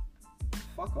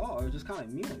fuck all, or just kind of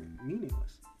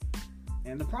meaningless.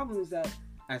 And the problem is that,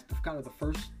 as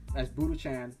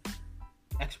Buddha-chan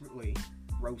expertly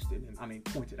roasted and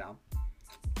pointed out,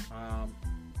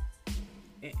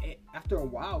 after a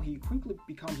while he quickly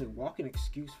becomes a walking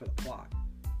excuse for the plot.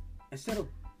 Instead of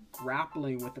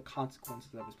grappling with the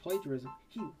consequences of his plagiarism,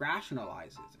 he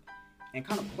rationalizes it and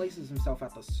kind of places himself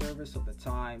at the service of the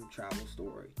time travel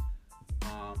story.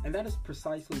 And that is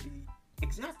precisely the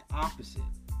exact opposite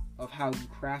of how you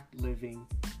craft living,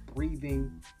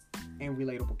 breathing, and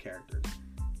relatable characters,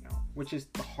 you know, which is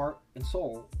the heart and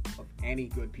soul of any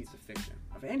good piece of fiction,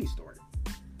 of any story.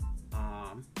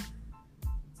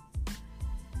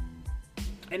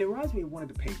 And it reminds me of one of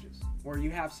the pages where you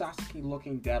have Sasuke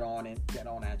looking dead on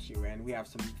at you, and we have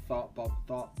some thought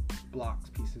blocks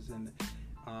pieces in.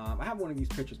 I have one of these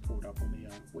pictures pulled up on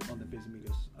the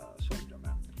Vizmeter's show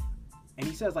map, and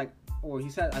he says I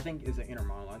think is an inner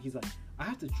monologue. He's like, I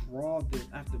have to draw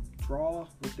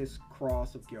with this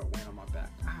cross of guilt weighing on my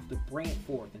back. I have to bring it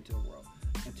forth into the world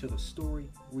until the story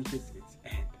reaches its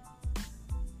end.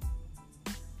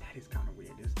 That is kind of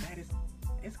weird.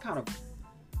 It's kind of,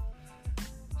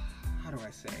 how do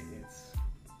I say, it's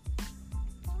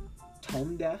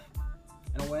tone deaf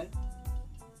in a way.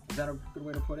 Is that a good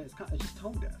way to put it? It's just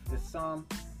tone deaf. It's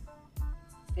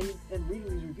and reading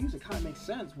these reviews, it kind of makes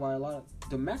sense why a lot of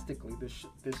domestically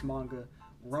this manga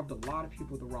rubbed a lot of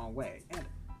people the wrong way. And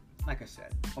like I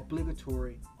said,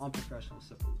 obligatory, unprofessional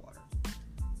sip of water.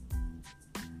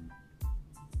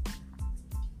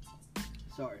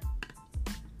 Sorry,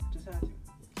 just had to.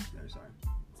 Very sorry.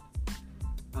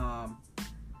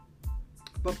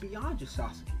 But beyond just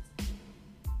Sasuke,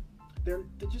 there are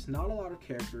just not a lot of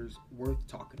characters worth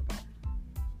talking about.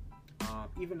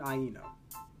 Even Aino,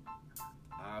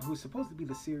 who's supposed to be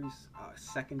the series'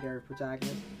 secondary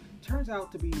protagonist, turns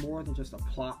out to be more than just a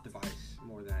plot device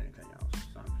more than anything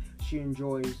else. She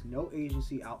enjoys no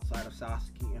agency outside of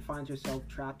Sasuke and finds herself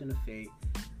trapped in a fate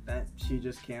that she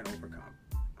just can't overcome.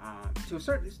 To a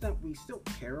certain extent, we still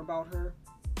care about her,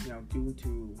 you know, due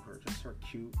to her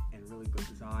cute and really good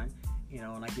design. You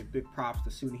know, and I give big props to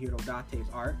Sunihiro Date's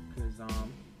art, because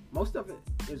most of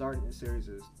his art in the series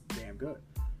is damn good.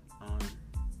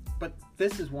 But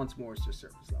this is once more just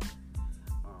surface level.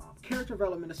 Character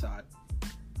development aside,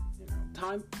 you know,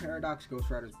 Time Paradox Ghost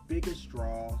Rider's biggest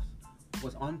draw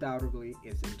was undoubtedly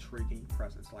its intriguing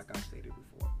presence, like I stated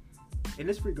before. In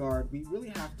this regard, we really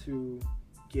have to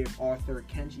give author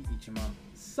Kenji Ichima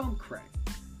some credit,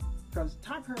 because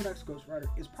Time Paradox Ghost Rider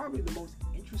is probably the most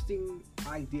interesting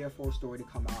idea for a story to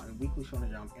come out in Weekly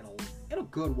Shonen Jump in a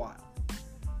good while.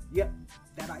 Yet,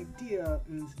 that idea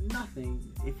means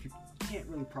nothing if you can't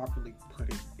really properly put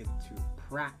it into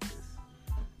practice.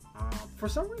 For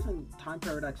some reason, Time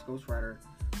Paradox Ghost Rider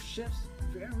shifts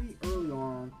very early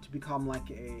on to become like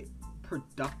a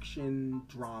production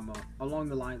drama along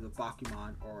the lines of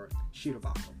Bakuman or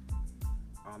Shirobako.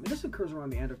 And this occurs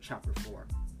around the end of chapter 4,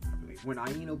 I believe, when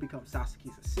Aino becomes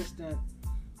Sasuke's assistant,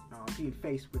 being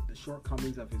faced with the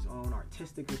shortcomings of his own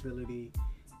artistic ability,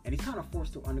 and he's kind of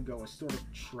forced to undergo a sort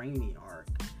of training arc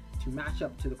to match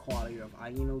up to the quality of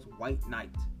Aino's White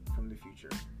Knight from the future.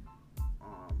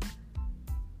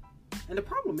 And the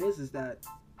problem is that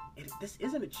this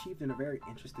isn't achieved in a very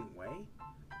interesting way.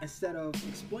 Instead of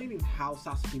explaining how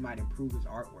Sasuke might improve his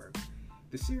artwork,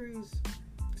 the series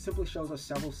simply shows us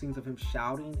several scenes of him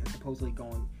shouting and supposedly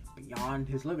going beyond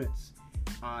his limits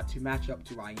to match up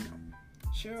to Aino.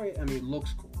 Sure, I mean, it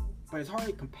looks cool, but it's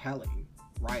hardly compelling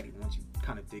writing once you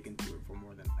kind of dig into it for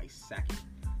more than a second.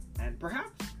 And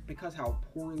perhaps because how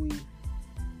poorly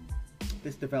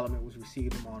this development was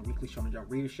received among Weekly Shonen Jump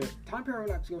readership, Time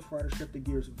Paradox Ghost Rider shifted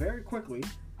gears very quickly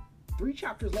 3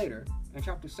 chapters later in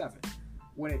chapter 7,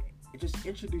 when it just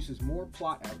introduces more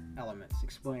plot elements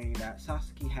explaining that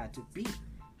Sasuke had to beat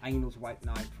Aino's White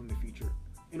Knight from the future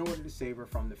in order to save her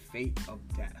from the fate of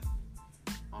death.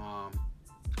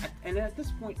 And at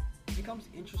this point, it becomes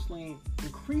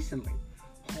increasingly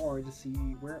hard to see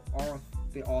where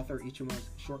the author Ichimon's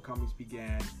shortcomings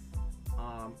began,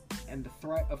 and the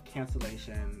threat of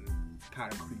cancellation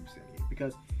kind of creeps in here.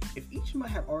 Because if Ichima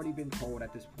had already been told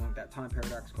at this point that Time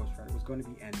Paradox Ghost Rider was going to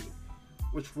be ending,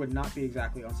 which would not be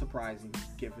exactly unsurprising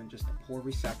given just the poor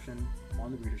reception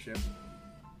on the readership,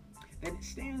 then it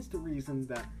stands to reason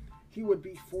that he would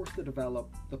be forced to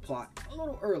develop the plot a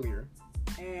little earlier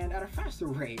and at a faster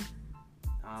rate,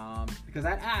 because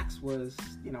that axe was,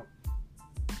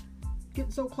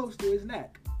 getting so close to his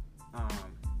neck.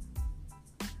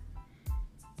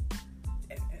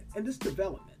 And this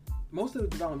development, most of the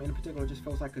development in particular, just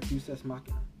feels like a deus ex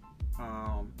machina.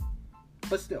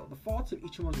 But still, the faults of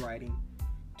Ichimon's writing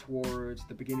towards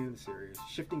the beginning of the series,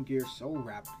 shifting gears so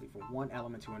rapidly from one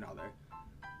element to another,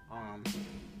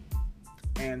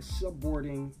 and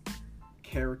subboarding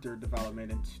character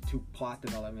development into plot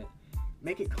development,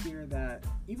 make it clear that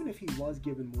even if he was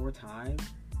given more time,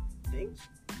 things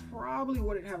probably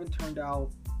wouldn't have turned out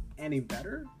any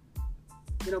better.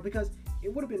 Because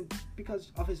it would have been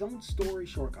because of his own story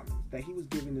shortcomings that he was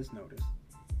given this notice.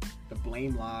 The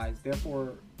blame lies,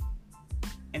 therefore,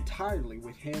 entirely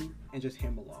with him and just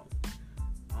him alone.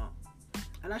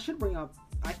 And I should bring up,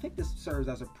 I think this serves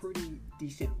as a pretty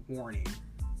decent warning.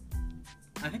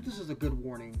 I think this is a good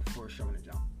warning for Shonen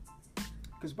Jump.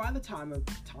 Because by the time of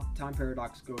Time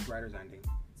Paradox Ghost Rider's ending,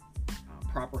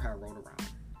 proper had rolled around,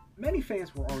 many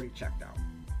fans were already checked out.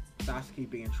 Sasuke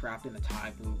being trapped in the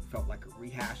Tide Blue felt like a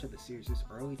rehash of the series'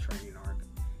 early training arc.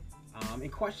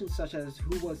 And questions such as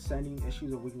who was sending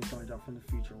issues of Weekly Shonen Jump from the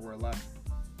future were left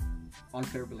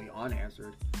unfavorably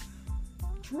unanswered.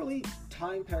 Truly,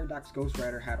 Time Paradox Ghost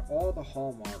Rider had all the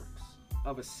hallmarks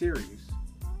of a series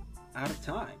out of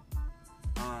time.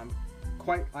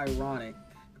 Quite ironic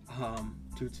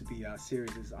due to the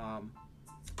series'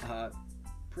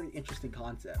 pretty interesting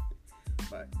concept.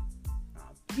 But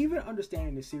even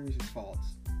understanding the series'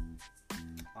 faults,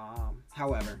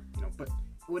 however, but it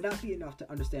would not be enough to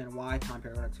understand why Time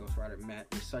Paradox Ghost Rider met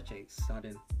with such a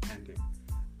sudden ending.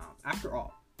 After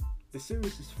all, the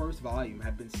series' first volume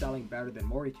had been selling better than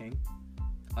Mori King,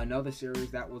 another series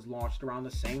that was launched around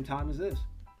the same time as this.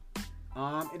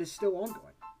 It is still ongoing.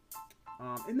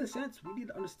 In this sense, we need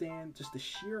to understand just the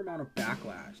sheer amount of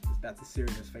backlash that the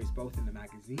series has faced both in the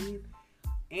magazine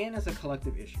and as a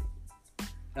collective issue.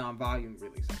 Volume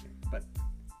release, I think. But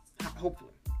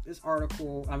hopefully, this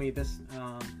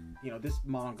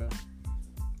manga,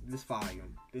 this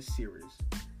volume, this series,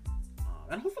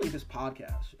 and hopefully this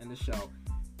podcast and this show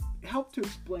help to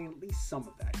explain at least some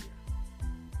of that here.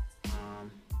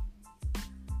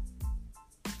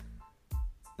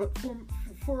 But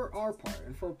for our part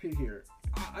and for Pete here,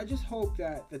 I just hope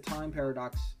that the Time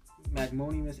Paradox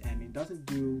magnanimous ending doesn't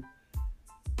do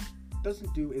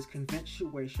is convince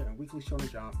Shueisha and Weekly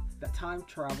Shonen Jump that time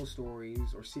travel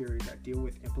stories or series that deal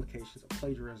with implications of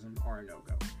plagiarism are a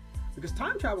no-go. Because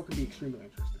time travel can be extremely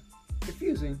interesting,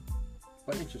 confusing,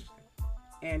 but interesting,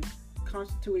 and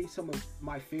constituting some of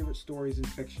my favorite stories in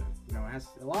fiction. It has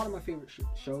a lot of my favorite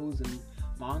shows and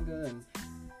manga and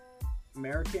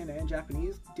American and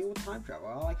Japanese deal with time travel.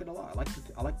 I like it a lot. I like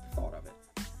the thought of it.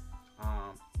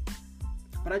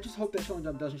 But I just hope that Shonen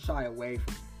Jump doesn't shy away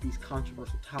from these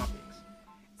controversial topics,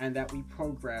 and that we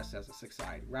progress as a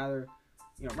society. Rather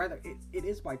it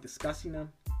is by discussing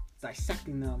them,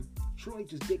 dissecting them, truly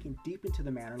just digging deep into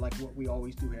the matter, like what we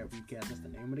always do here at WeebCast. That's the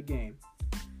name of the game.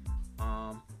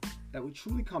 That we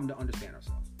truly come to understand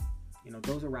ourselves,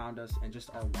 those around us, and just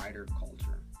our wider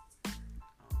culture.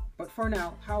 But for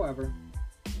now, however,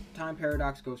 Time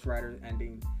Paradox Ghost Rider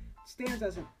ending stands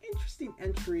as an interesting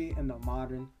entry in the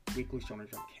modern Weekly Shonen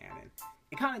Jump canon.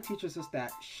 It kind of teaches us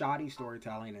that shoddy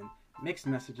storytelling and mixed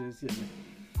messages,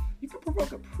 you can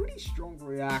provoke a pretty strong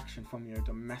reaction from your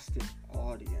domestic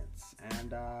audience.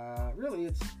 And really,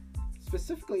 it's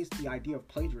the idea of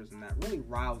plagiarism that really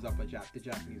riles up the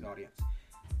Japanese audience.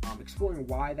 Exploring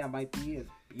why that might be is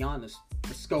beyond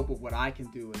the scope of what I can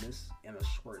do in a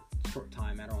short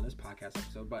time matter on this podcast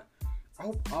episode, but I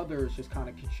hope others just kind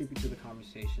of contribute to the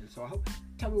conversation. So I hope,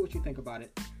 tell me what you think about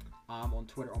it on my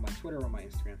Twitter, or on my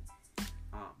Instagram.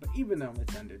 But even though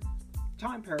it's ended,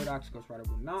 Time Paradox Ghost Rider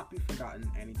will not be forgotten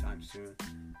anytime soon,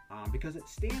 because it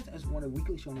stands as one of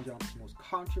Weekly Shonen Jump's most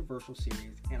controversial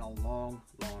series in a long,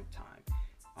 long time,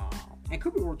 and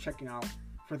could be worth checking out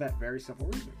for that very simple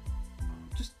reason.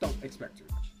 Just don't expect too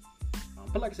much.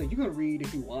 But like I said, you can read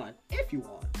if you want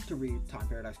to read Time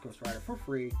Paradox Ghost Rider for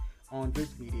free on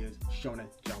Viz Media's Shonen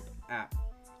Jump app.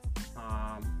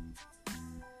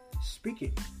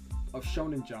 Speaking of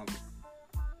Shonen Jump,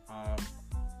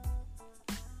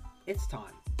 it's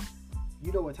time.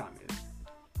 You know what time it is.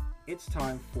 It's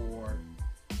time for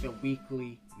the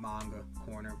weekly manga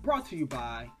corner, brought to you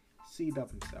by C-Dub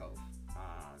himself.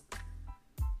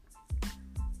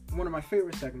 One of my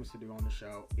favorite segments to do on the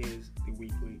show is the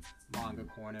weekly manga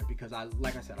corner, because I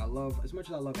love, as much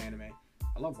as I love anime,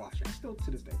 I love watching it still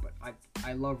to this day, but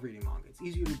I love reading manga. It's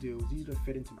easier to do, it's easier to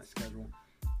fit into my schedule,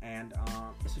 and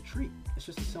it's a treat. It's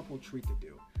just a simple treat to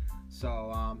do.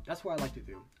 So that's what I like to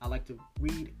do. I like to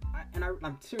read,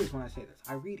 I'm serious when I say this.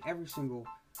 I read ever since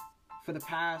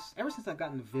I've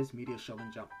gotten the Viz Media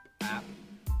Shonen Jump app,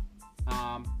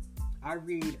 I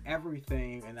read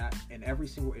everything in every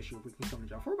single issue of Weekly Shonen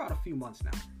Jump for about a few months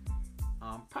now.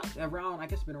 Probably around, I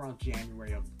guess it's been around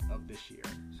January of this year.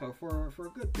 So for a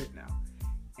good bit now.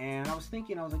 And I was like,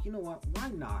 you know what? Why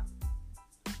not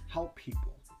help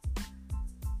people?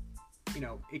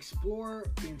 Explore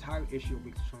the entire issue of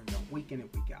Weekly Shonen Jump week in and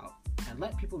week out, and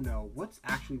let people know what's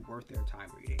actually worth their time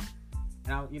reading.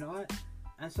 And you know what?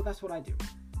 And so that's what I do.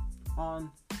 On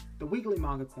the weekly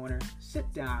manga corner,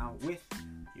 sit down with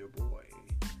your boy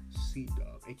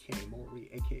C-Dub, aka Maury,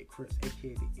 aka Chris,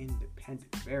 aka the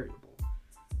Independent Variable,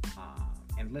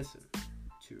 and listen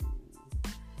to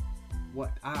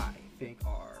what I think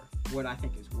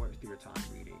is worth your time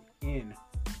reading in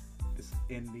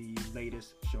the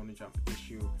latest Shonen Jump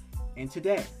issue. And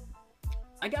today,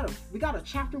 we got a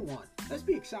chapter 1. Let's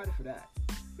be excited for that.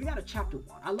 We got a chapter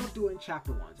 1. I love doing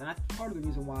chapter 1s, and that's part of the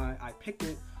reason why I picked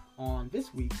it on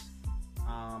this week's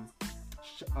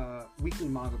weekly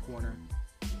manga corner,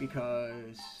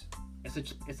 because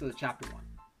it's a chapter 1.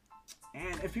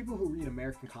 And if people who read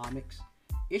American comics,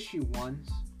 issue 1s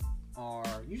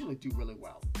usually do really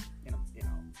well.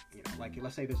 Like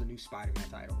let's say there's a new Spider-Man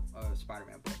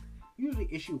Spider-Man book. Usually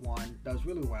issue 1 does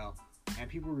really well, and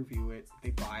people review it, they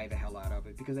buy the hell out of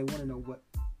it, because they want to know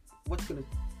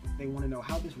they want to know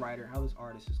how this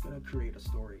artist is gonna create a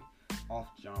story off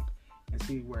Jump and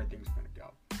see where things are gonna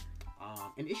go.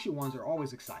 And issue 1s are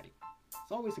always exciting.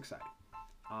 It's always exciting.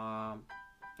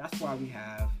 That's why we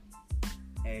have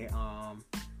an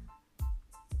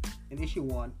issue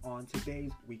 1 on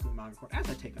today's weekly manga report. As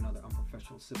I take another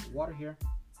unprofessional sip of water here.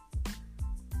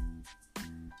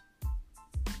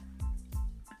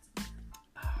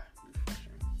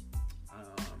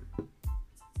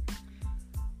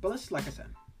 But like I said,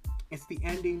 it's the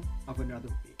ending of another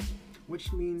week,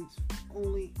 which means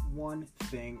only one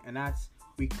thing, and that's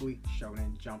Weekly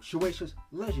Shonen Jump. Shueisha's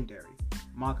legendary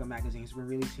manga magazine has been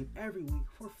releasing every week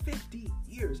for 50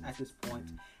 years at this point,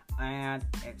 and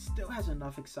it still has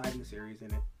enough exciting series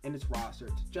in its roster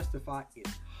to justify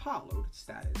its hallowed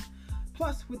status.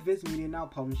 Plus, with Viz Media now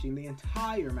publishing the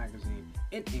entire magazine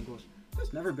in English,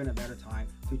 there's never been a better time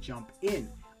to jump in.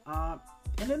 And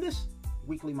in this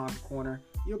weekly manga corner,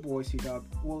 your boy C-Dub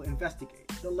will investigate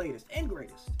the latest and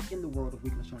greatest in the world of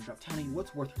Weekly Shonen Jump, telling you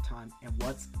what's worth your time and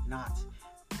what's not.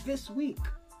 This week,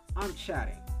 I'm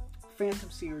chatting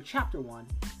Phantom Seer Chapter 1,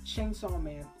 Chainsaw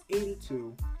Man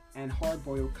 82, and Hard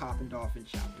Boiled Cop and Dolphin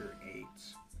Chapter 8.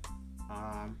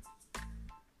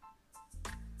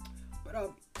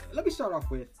 But let me start off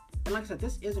with, and like I said,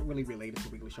 this isn't really related to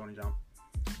Weekly Shonen Jump,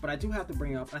 but I do have to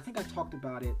bring up, I think I talked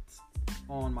about it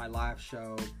on my live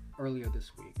show earlier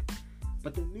this week,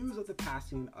 but the news of the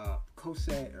passing of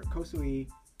Kosei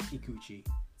Ikuchi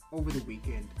over the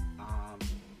weekend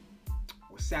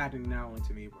was saddening not only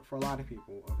to me, but for a lot of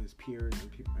people, of his peers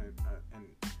and people and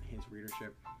his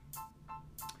readership.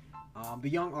 The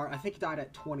young art, I think he died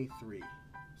at 23,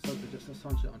 so just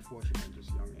such an unfortunate and just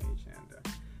young age.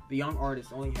 And the young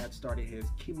artist only had started his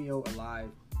Kimio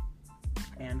Alive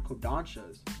and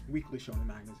Kodansha's weekly shonen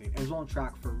magazine. It was on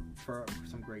track for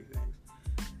some great things.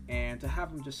 And to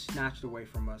have them just snatched away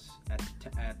from us at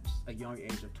a young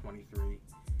age of 23,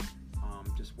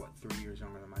 just 3 years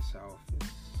younger than myself,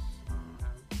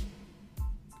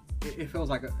 it feels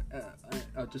like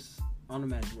a just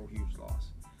unimaginable huge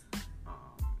loss.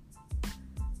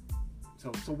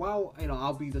 So while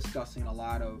I'll be discussing a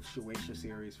lot of Shueisha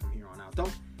series from here on out,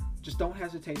 don't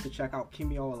hesitate to check out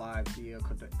Kimio Alive via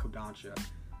Kodansha.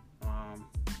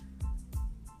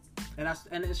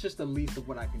 And it's just the least of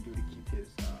what I can do to keep his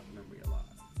memory alive.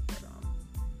 But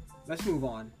let's move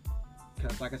on,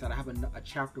 because like I said, I have a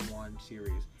chapter 1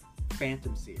 series,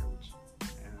 Phantom Seer,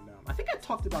 and I think I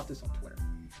talked about this on Twitter,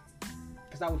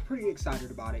 because I was pretty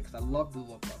excited about it because I love the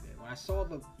look of it. When I saw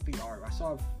the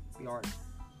art,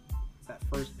 that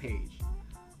first page,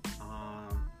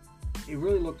 it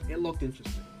looked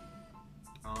interesting.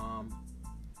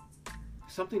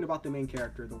 Something about the main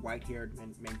character, the white-haired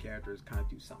main characters, kind of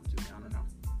do something to me. I don't know.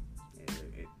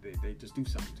 They just do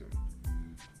something to me.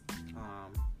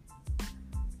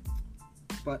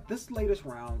 But this latest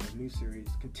round of new series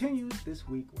continues this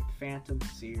week with Phantom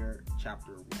Seer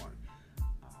Chapter 1.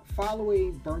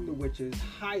 Following Burn the Witch's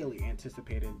highly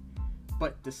anticipated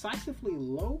but decisively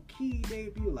low-key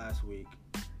debut last week,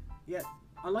 yet,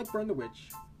 unlike Burn the Witch,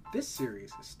 this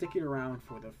series is sticking around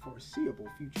for the foreseeable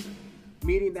future,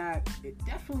 meaning that it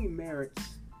definitely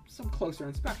merits some closer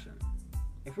inspection.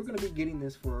 If we're going to be getting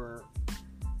this for,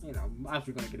 as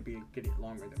we're going to get it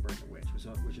longer than Burn the Witch,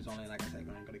 which is only, like I said,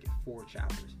 going to get 4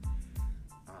 chapters.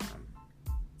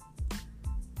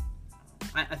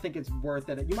 I think it's worth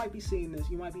it. You might be seeing this,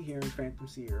 you might be hearing Phantom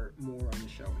Seer more on the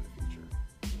show in the future.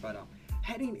 But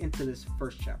heading into this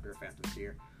first chapter of Phantom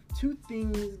Seer, 2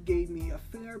 things gave me a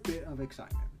fair bit of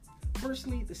excitement.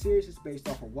 Firstly, the series is based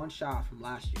off a one-shot from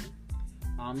last year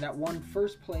that won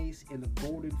first place in the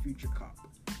Golden Future Cup,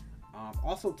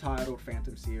 also titled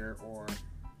Phantom Seer, or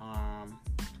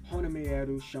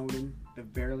Honomieru Shonen, the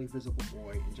Barely Visible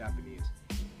Boy in Japanese.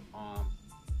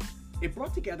 It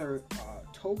brought together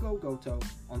Togo Goto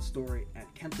on story and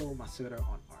Kento Masuda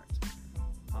on art.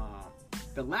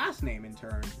 The last name, in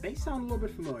turn, they sound a little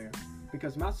bit familiar,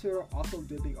 because Matsuda also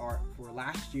did the art for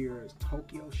last year's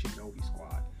Tokyo Shinobi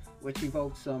Squad, which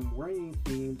evoked some worrying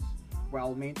themes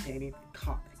while maintaining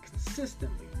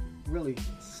consistently really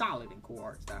solid and cool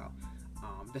art style.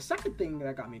 The second thing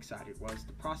that got me excited was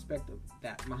the prospect of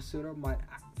that Matsuda might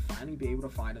finally be able to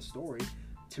find a story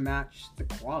to match the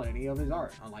quality of his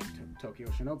art, unlike Tokyo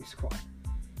Shinobi Squad.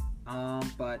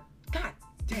 But god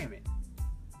damn it,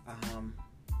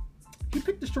 he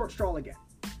picked the short straw again.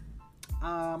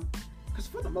 Because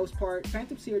for the most part,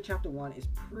 Phantom Seer Chapter 1 is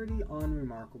pretty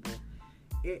unremarkable.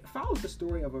 It follows the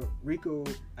story of a Riku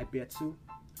Aibetsu,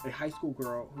 a high school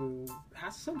girl who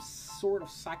has some sort of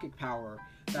psychic power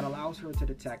that allows her to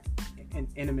detect an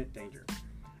imminent danger.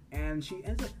 And she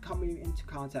ends up coming into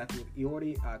contact with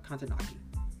Iori Kantanaki,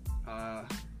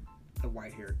 the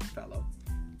white-haired fellow,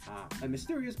 a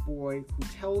mysterious boy who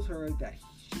tells her that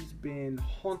she's been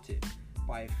haunted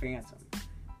by a phantom.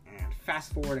 And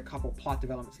fast forward a couple plot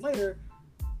developments later,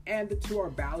 and the two are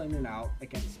battling it out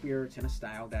against spirits in a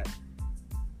style that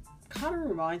kind of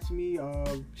reminds me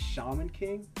of Shaman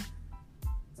King,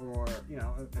 or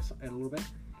a little bit.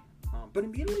 But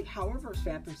immediately, however,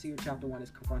 Phantom Seer Chapter 1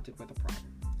 is confronted with a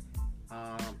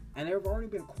problem. And there have already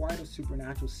been quite a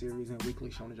supernatural series in Weekly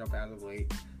Shonen Jump as of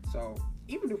late. So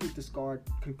even if we discard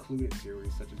concluded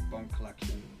series such as Bone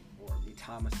Collection or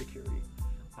Mitama Security,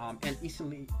 and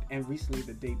recently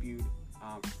the debuted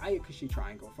Ayakushi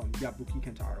Triangle from Yabuki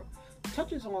Kentaro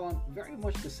touches on very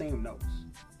much the same notes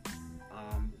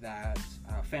that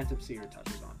Phantom Seer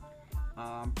touches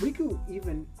on. Riku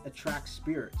even attracts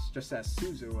spirits, just as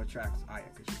Suzu attracts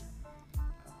Ayakushi.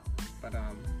 But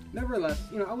nevertheless,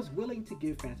 I was willing to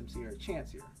give Phantom Seer a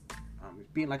chance here.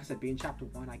 Being Chapter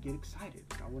 1, I get excited.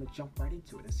 I want to jump right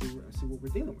into it and see what we're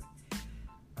dealing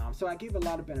with. So I gave a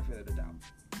lot of benefit of the doubt.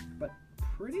 But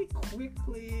pretty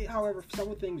quickly, however, some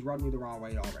of the things rubbed me the wrong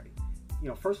way already.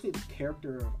 Firstly, the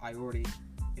character of Iori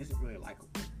isn't really likable.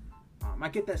 I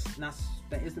get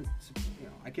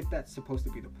I get that's supposed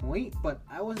to be the point, but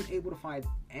I wasn't able to find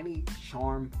any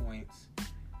charm points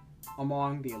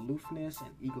among the aloofness and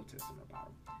egotism about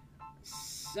him.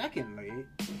 Secondly,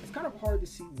 it's kind of hard to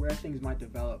see where things might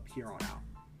develop here on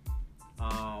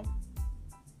out.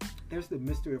 There's the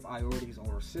mystery of Iori's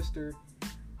older sister,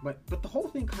 but the whole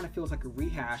thing kind of feels like a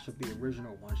rehash of the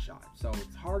original one-shot, so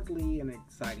it's hardly an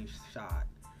exciting shot.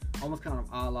 Almost kind of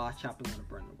a la Chapter 1 of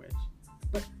Burn the Witch.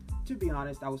 But to be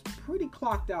honest, I was pretty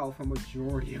clocked out for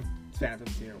majority of Phantom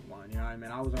Seer 1,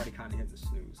 I was already kind of hitting the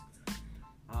snooze.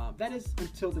 That is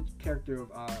until the character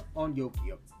of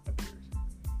Onyoki appears.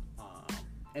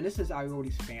 And this is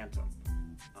Iori's Phantom.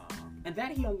 And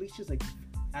that he unleashes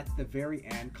at the very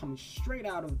end, coming straight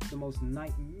out of the most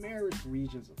nightmarish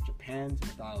regions of Japan's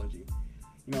mythology.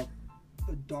 You know,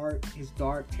 his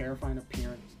dark, terrifying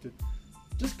appearance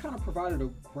just kind of provided a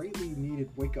greatly needed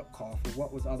wake-up call for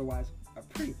what was otherwise a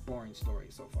pretty boring story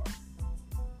so far.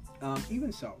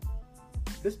 Even so,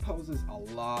 this poses a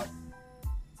lot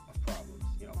of problems.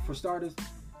 You know, for starters,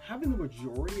 having the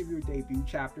majority of your debut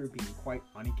chapter being quite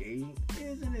unengaging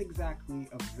isn't exactly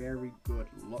a very good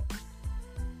look.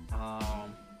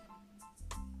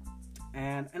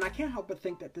 And I can't help but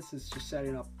think that this is just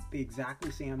setting up the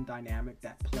exactly same dynamic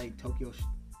that plagued Tokyo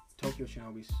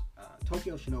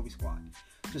Shinobi Squad.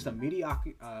 Just a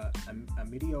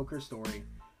mediocre story,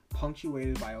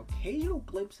 punctuated by occasional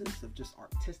glimpses of just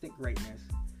artistic greatness.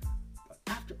 But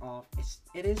after all,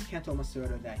 it is Kento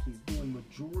Masuda that he's doing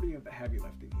majority of the heavy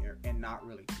lifting here, and not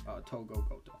really Togo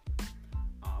Goto.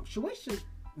 Shueisha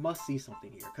must see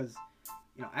something here, because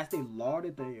you know, as they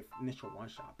lauded the initial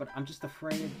one-shot, but I'm just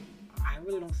afraid I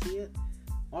really don't see it.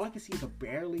 All I can see is a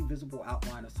barely visible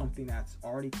outline of something that's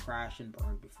already crashed and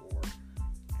burned before,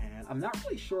 and I'm not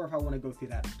really sure if I want to go through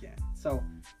that again. So,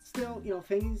 still, you know,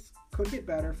 things could get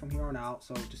better from here on out.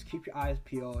 So just keep your eyes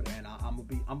peeled, and I'm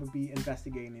gonna be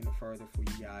investigating it further for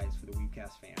you guys, for the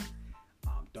WeebCast fam.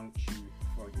 Don't you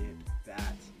forget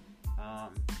that.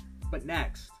 But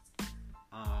next,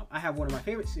 I have one of my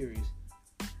favorite series.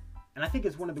 And I think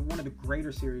it's one of the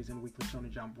greater series in Weekly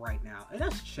Shonen Jump right now, and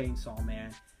that's Chainsaw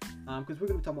Man. Because we're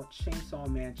going to be talking about Chainsaw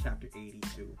Man Chapter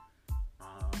 82.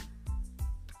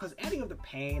 Because any of the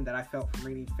pain that I felt from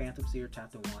reading Phantom Seer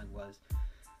Chapter 1 was,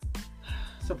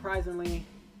 surprisingly,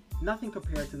 nothing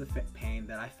compared to the pain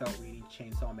that I felt reading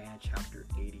Chainsaw Man Chapter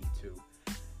 82.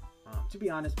 To be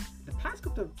honest, the past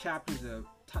couple of chapters of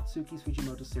Tatsuki's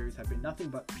Fujimoto series have been nothing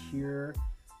but pure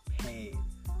pain.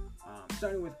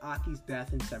 Starting with Aki's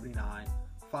death in 79,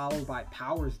 followed by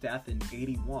Power's death in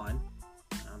 81.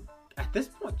 At this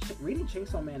point, reading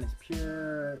Chainsaw Man is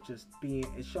pure it's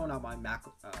showing out my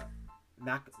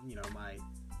my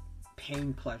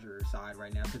pain pleasure side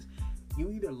right now, because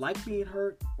you either like being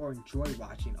hurt or enjoy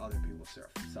watching other people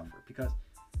suffer. Because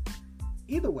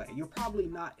either way, you're probably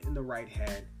not in the right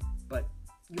head, but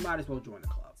you might as well join the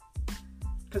club.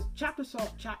 Because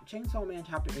Chainsaw Man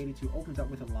Chapter 82 opens up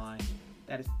with a line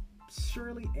that is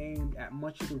surely aimed at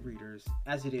much of the readers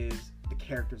as it is the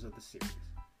characters of the series.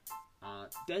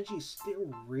 Denji is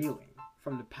still reeling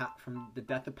from the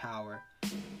death of Power,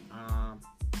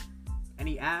 and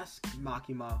he asks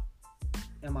Makima,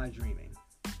 "Am I dreaming?"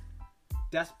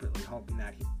 Desperately hoping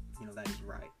that he's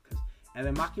right. And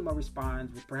then Makima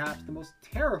responds with perhaps the most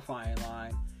terrifying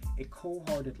line, a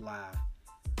cold-hearted laugh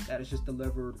that is just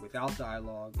delivered without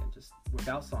dialogue and just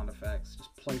without sound effects,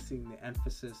 just placing the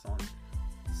emphasis on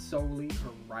solely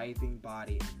her writhing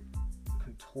body and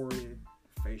contorted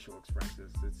facial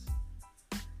expressions.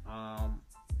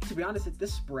 To be honest,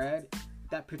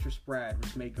 that picture spread,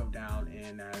 which may go down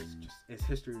in as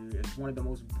history as one of the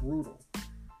most brutal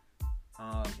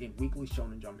in Weekly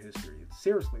Shonen Jump history.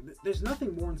 Seriously, there's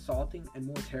nothing more insulting and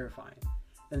more terrifying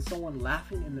than someone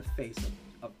laughing in the face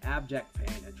of abject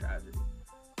pain and tragedy.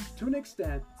 To an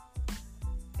extent,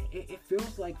 it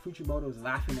feels like Fujimoto is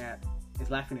laughing at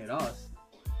us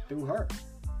through her.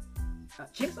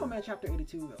 Chainsaw Man Chapter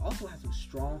 82 also has some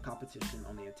strong competition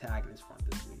on the antagonist front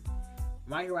this week.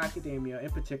 My Hero Academia,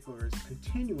 in particular, is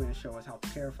continuing to show us how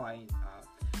terrifying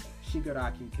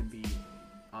Shigaraki can be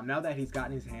now that he's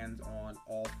gotten his hands on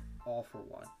All for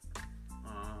One.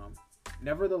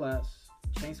 Nevertheless,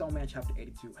 Chainsaw Man Chapter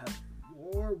 82 has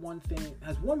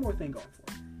one more thing going for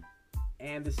it.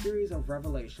 And the series of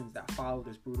revelations that follow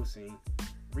this brutal scene,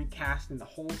 recasting the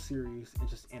whole series and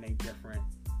just in a different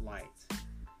light.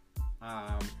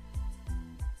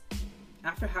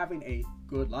 After having a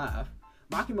good laugh,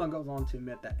 Makima goes on to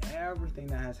admit that everything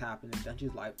that has happened in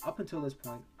Denji's life up until this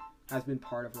point has been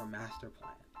part of her master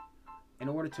plan. In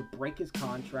order to break his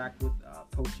contract with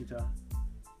Pochita,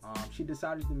 she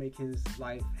decided to make his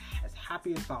life as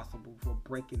happy as possible before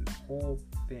breaking the whole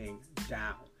thing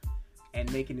down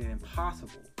and making it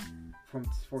impossible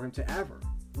for him to ever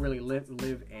really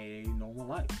live a normal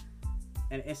life.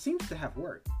 And it seems to have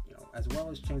worked, as well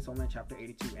as Chainsaw Man Chapter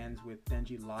 82 ends with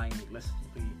Denji lying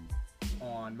listlessly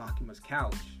on Makima's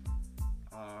couch.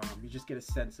 You just get a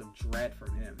sense of dread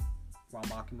from him, while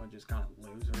Makima just kind of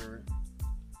lives her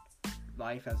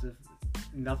life as if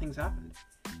nothing's happened.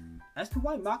 As to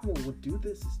why Makima would do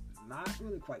this is not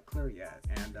really quite clear yet,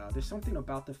 and there's something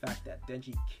about the fact that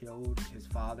Denji killed his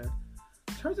father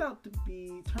turns out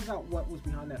what was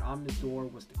behind that ominous door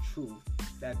was the truth.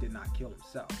 That did not kill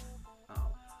himself.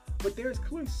 But there's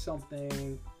clearly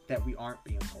something that we aren't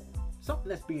being told. Something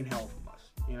that's being held from us,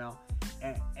 you know?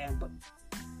 But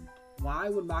why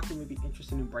would Makima be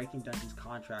interested in breaking Denji's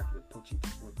contract with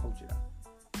Pochita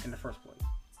in the first place?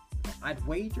 I'd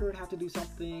wager it'd have to do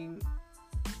something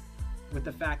with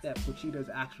the fact that Pochita is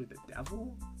actually the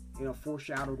devil, you know,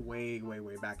 foreshadowed way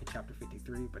back in chapter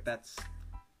 53, but that's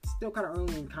still kind of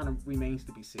early and kind of remains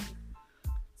to be seen.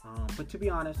 But to be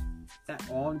honest, that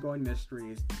ongoing mystery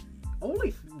is the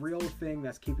only real thing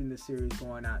that's keeping this series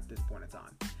going at this point in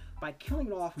time. By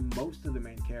killing off most of the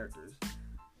main characters,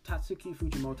 Tatsuki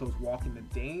Fujimoto is walking the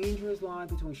dangerous line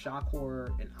between shock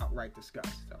horror and outright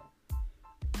disgust,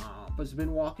 but it's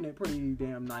been walking it pretty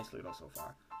damn nicely though so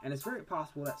far. And it's very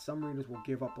possible that some readers will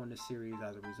give up on this series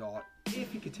as a result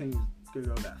if he continues to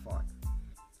go that far.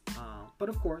 But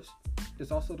of course,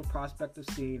 there's also the prospect of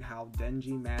seeing how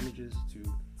Denji manages to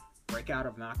break out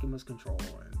of Makima's control.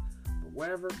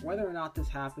 But whether or not this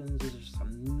happens is just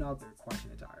another question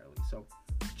entirely. So,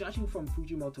 judging from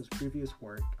Fujimoto's previous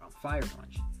work, Fire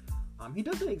Punch, he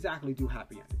doesn't exactly do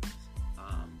happy endings.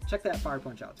 Check that Fire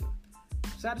Punch out too.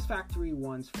 Satisfactory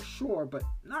ones for sure, but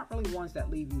not really ones that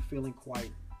leave you feeling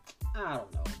quite,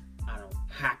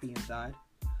 happy inside.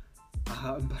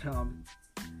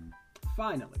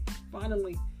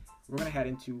 Finally, we're going to head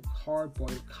into Hard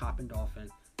Boiled Cop and Dolphin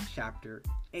Chapter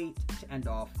 8 to end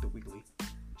off the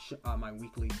my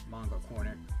weekly manga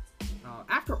corner.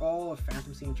 After all of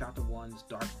Phantom Scene Chapter 1's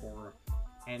dark horror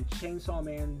and Chainsaw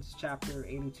Man's Chapter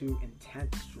 82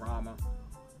 intense drama,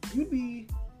 you'd be,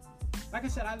 like I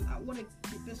said, I wanted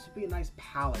this to be a nice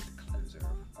palate cleanser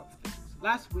of things.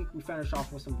 Last week we finished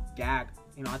off with some gag.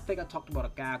 I think I talked about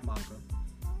a gag manga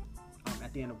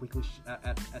at the end of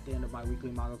at the end of my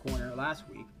weekly manga corner last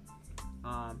week.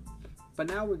 But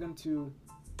now we're going to.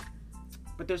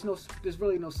 But there's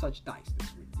really no such dice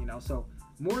this week, So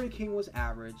Mori King was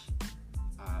average,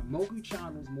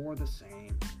 Mogu-chan was more the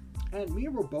same, and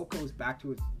Mia Roboko is back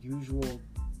to its usual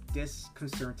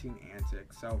disconcerting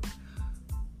antics. So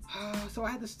I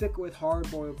had to stick with Hard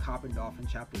Boiled Cop and Dolphin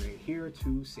Chapter 8 here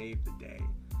to save the day.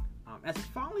 As it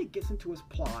finally gets into its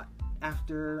plot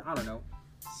after,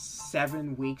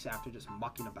 7 weeks after just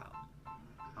mucking about.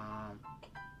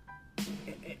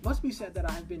 It must be said that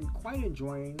I've been quite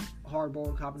enjoying Hard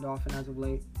Boiled Cop and Dolphin as of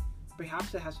late.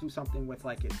 Perhaps it has to do something with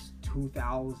like its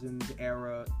 2000s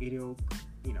era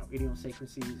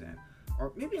idiosyncrasies,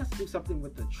 or maybe it has to do something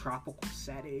with the tropical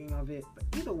setting of it. But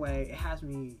either way, it has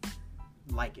me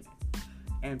liking it.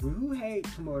 And Ryuhei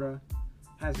Tomura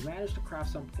has managed to craft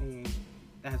something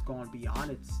that has gone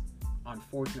beyond its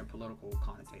unfortunate political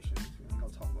connotations. I'll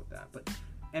talk about that,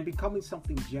 and becoming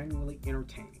something genuinely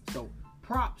entertaining. So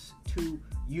props to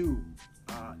you,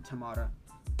 Tamura.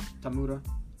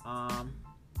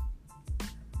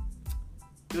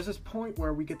 There's this point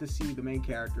where we get to see the main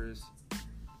characters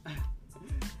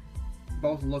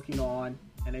both looking on,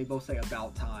 and they both say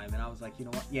about time, and I was like, you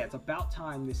know what? Yeah, it's about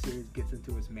time this series gets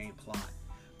into its main plot.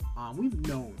 We've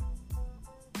known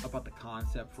about the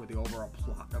concept for the overall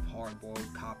plot of Hard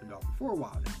Boiled Cop and Dolphin for a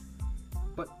while now,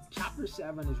 but Chapter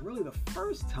 7 is really the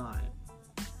first time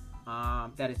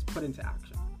that it's put into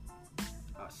action.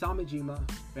 Samejima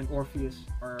and Orpheus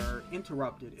are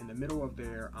interrupted in the middle of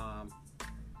their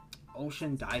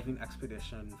ocean diving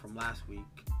expedition from last week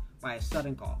by a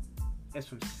sudden call. It's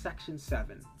from Section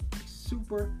 7, a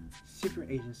super secret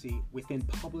agency within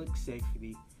public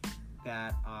safety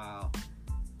that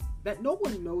no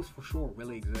one knows for sure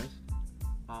really exists.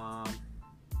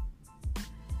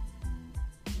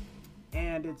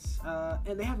 And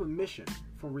they have a mission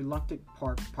for reluctant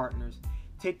partners.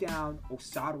 Take down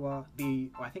Osawa,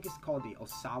 I think it's called the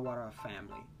Osawara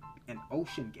family, an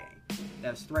ocean gang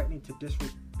that is threatening to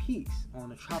disrupt peace on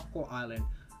the tropical island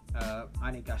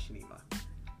Inagashima.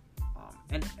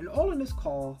 And all of this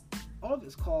call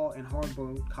in Hard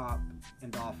Boiled Cop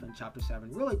and Dolphin Chapter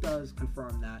 7 really does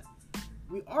confirm that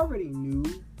we already knew,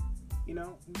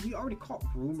 we already caught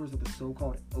rumors of the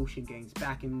so-called ocean gangs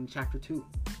back in Chapter 2.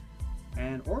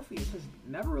 And Orpheus has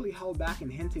never really held back in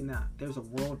hinting that there's a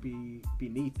world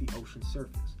beneath the ocean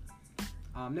surface.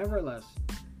 Nevertheless,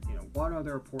 one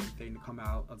other important thing to come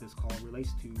out of this call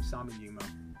relates to Samejima,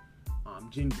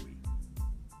 Jingui.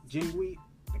 Jingui,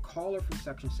 the caller from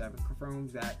Section 7,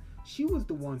 confirms that she was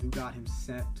the one who got him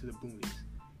sent to the boonies,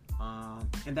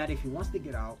 and that if he wants to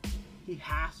get out, he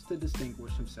has to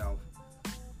distinguish himself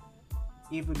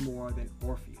even more than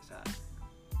Orpheus has.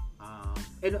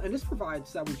 And this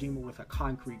provides Samejima with a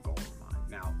concrete goal in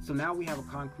mind. Now we have a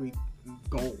concrete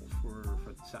goal for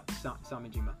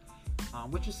Samejima.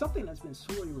 which is something that's been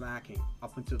sorely lacking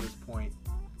up until this point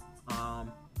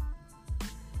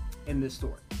in this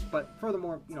story. But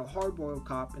furthermore, Hard-Boiled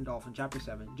Cop and Dolphin Chapter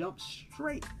 7 jumps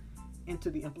straight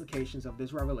into the implications of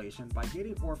this revelation by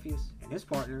getting Orpheus and his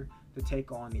partner to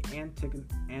take on the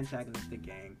antagonistic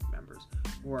gang members,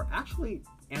 who are actually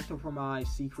anthropomorphized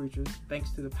sea creatures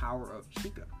thanks to the power of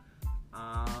Chica.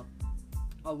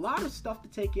 A lot of stuff to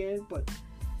take in, but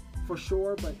for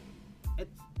sure, but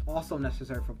it's also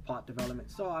necessary for plot development,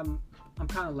 so I'm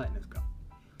kind of letting this go.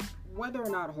 Whether or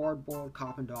not Hard-Boiled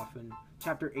Cop and Dolphin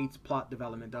Chapter 8's plot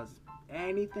development does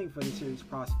anything for the series'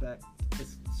 prospect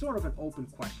is sort of an open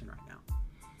question right now.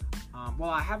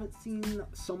 While I haven't seen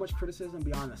so much criticism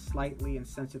beyond the slightly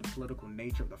insensitive political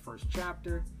nature of the first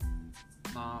chapter,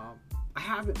 I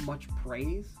haven't much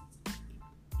praise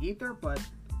either, but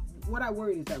what I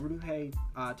worried is that Ryuhei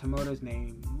Tomoda's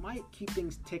name might keep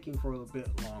things ticking for a little bit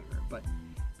longer, but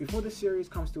before the series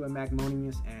comes to a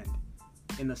magnanimous end,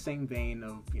 in the same vein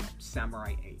of,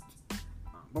 Samurai 8.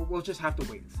 But we'll just have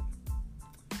to wait and see.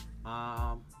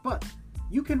 But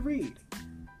you can read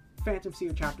Phantom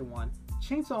Seer Chapter 1,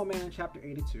 Chainsaw Man Chapter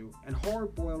 82, and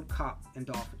Hard-Boiled Cop and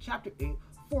Dolphin Chapter 8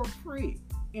 for free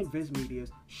in Viz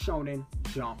Media's Shonen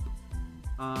Jump.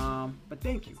 But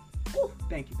thank you.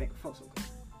 Thank you. It felt so good.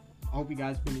 I hope you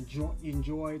guys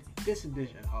enjoyed this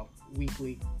edition of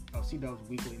CW's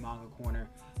Weekly Manga Corner.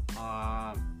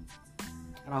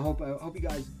 And I hope you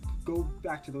guys go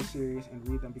back to those series and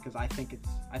read them, because I think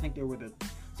they were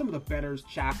some of the better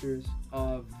chapters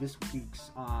of this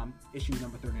week's issue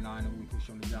number 39 of Weekly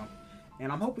Shonen Jump.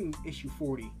 And I'm hoping issue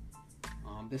 40,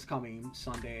 this coming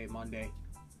Monday,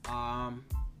 kind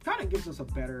of gives us a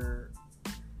better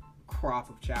crop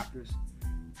of chapters,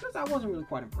 because I wasn't really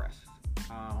quite impressed.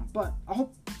 But I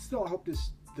hope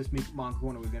this manga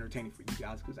corner was entertaining for you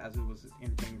guys, because as it was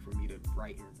entertaining for me to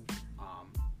write and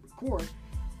record,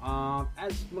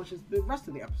 as much as the rest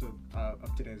of the episode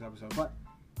of today's episode. But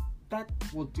that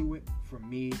will do it for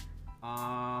me.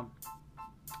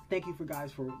 Thank you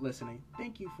guys for listening.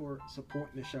 Thank you for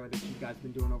supporting the show that you guys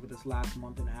been doing over this last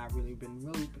month and a half.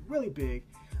 Really big.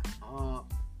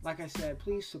 Like I said,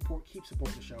 please keep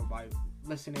supporting the show by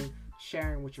listening,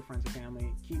 sharing with your friends and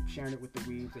family. Keep sharing it with the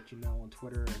weebs that you know on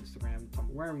Twitter, Instagram,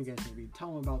 Tumblr, wherever you guys can read.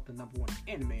 Tell them about the #1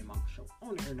 anime and manga show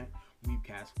on the internet,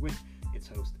 WeebCast, with its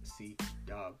host,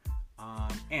 C-Dub.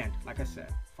 And like I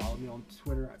said, follow me on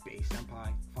Twitter at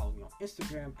BaySenpai. Follow me on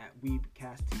Instagram at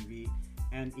WeebCastTV.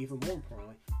 And even more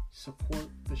importantly, support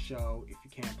the show if you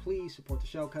can. Please support the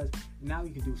show, because now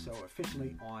you can do so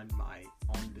officially on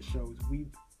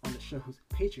the show's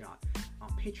Patreon, on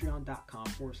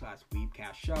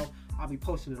patreon.com/WeebCast show. I'll be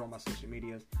posting it on my social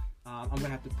medias. I'm going to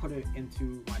have to put it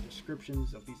into my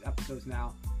descriptions of these episodes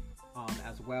now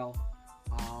as well,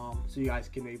 so you guys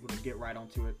can be able to get right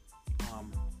onto it.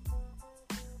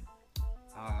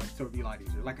 So it'll be a lot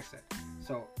easier, like I said.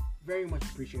 So very much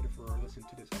appreciated for listening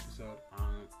to this episode.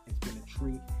 It's been a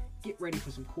treat. Get ready for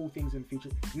some cool things in the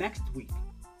future. Next week,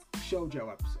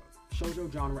 shoujo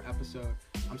genre episode.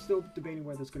 I'm still debating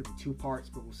whether it's going to be 2 parts,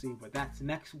 but we'll see. But that's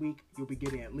next week. You'll be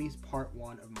getting at least part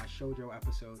 1 of my shoujo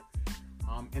episode.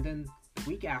 And then the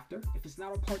week after, if it's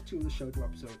not a part 2 of the shoujo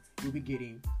episode, you'll be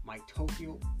getting my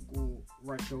Tokyo Ghoul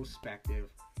retrospective.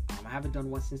 I haven't done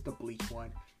one since the Bleach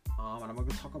one. And I'm going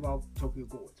to talk about Tokyo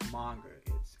Ghoul, its manga,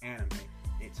 its anime,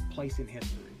 its place in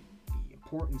history, the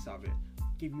importance of it,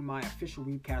 give you my official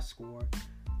WeebCast score,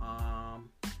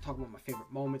 talk about my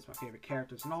favorite moments, my favorite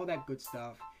characters, and all that good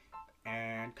stuff,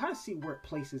 and kind of see where it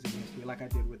places in history, like I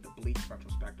did with the Bleach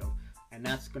retrospective, and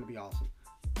that's going to be awesome.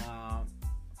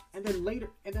 And then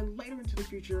later into the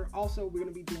future, also I'm going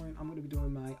to be doing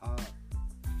my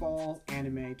fall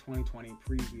anime 2020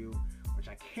 preview, which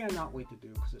I cannot wait to do,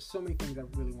 because there's so many things I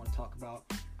really want to talk about.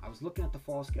 I was looking at the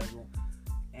fall schedule,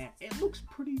 and it looks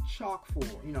pretty chock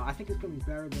full. I think it's going to be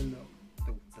better than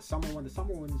the summer one. The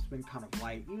summer one's been kind of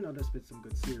light, even though there's been some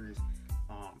good series.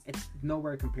 It's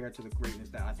nowhere compared to the greatness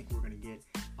that I think we're going to get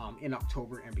in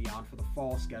October and beyond for the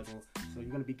fall schedule. So you're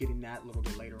going to be getting that a little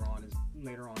bit later on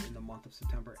in the month of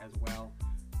September as well.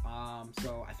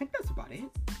 So I think that's about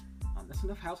it. That's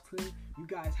enough house cleaning. You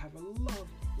guys have a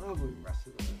lovely rest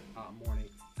of the morning,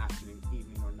 afternoon,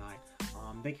 evening, or night.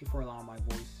 Thank you for allowing my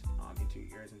voice into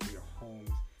your ears, into your homes.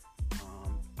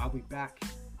 I'll be back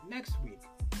next week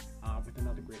with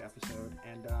another great episode.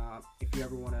 And if you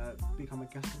ever want to become a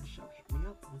guest on the show, hit me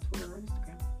up on Twitter or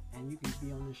Instagram, and you can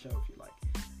be on the show if you like.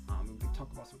 We can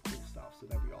talk about some cool stuff, so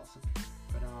that'd be awesome.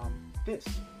 But this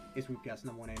is WeebCast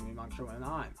 #1 anime manga show, and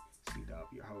I'm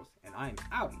C-Dub, your host, and I'm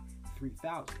Audi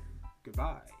 3000.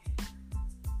 Goodbye.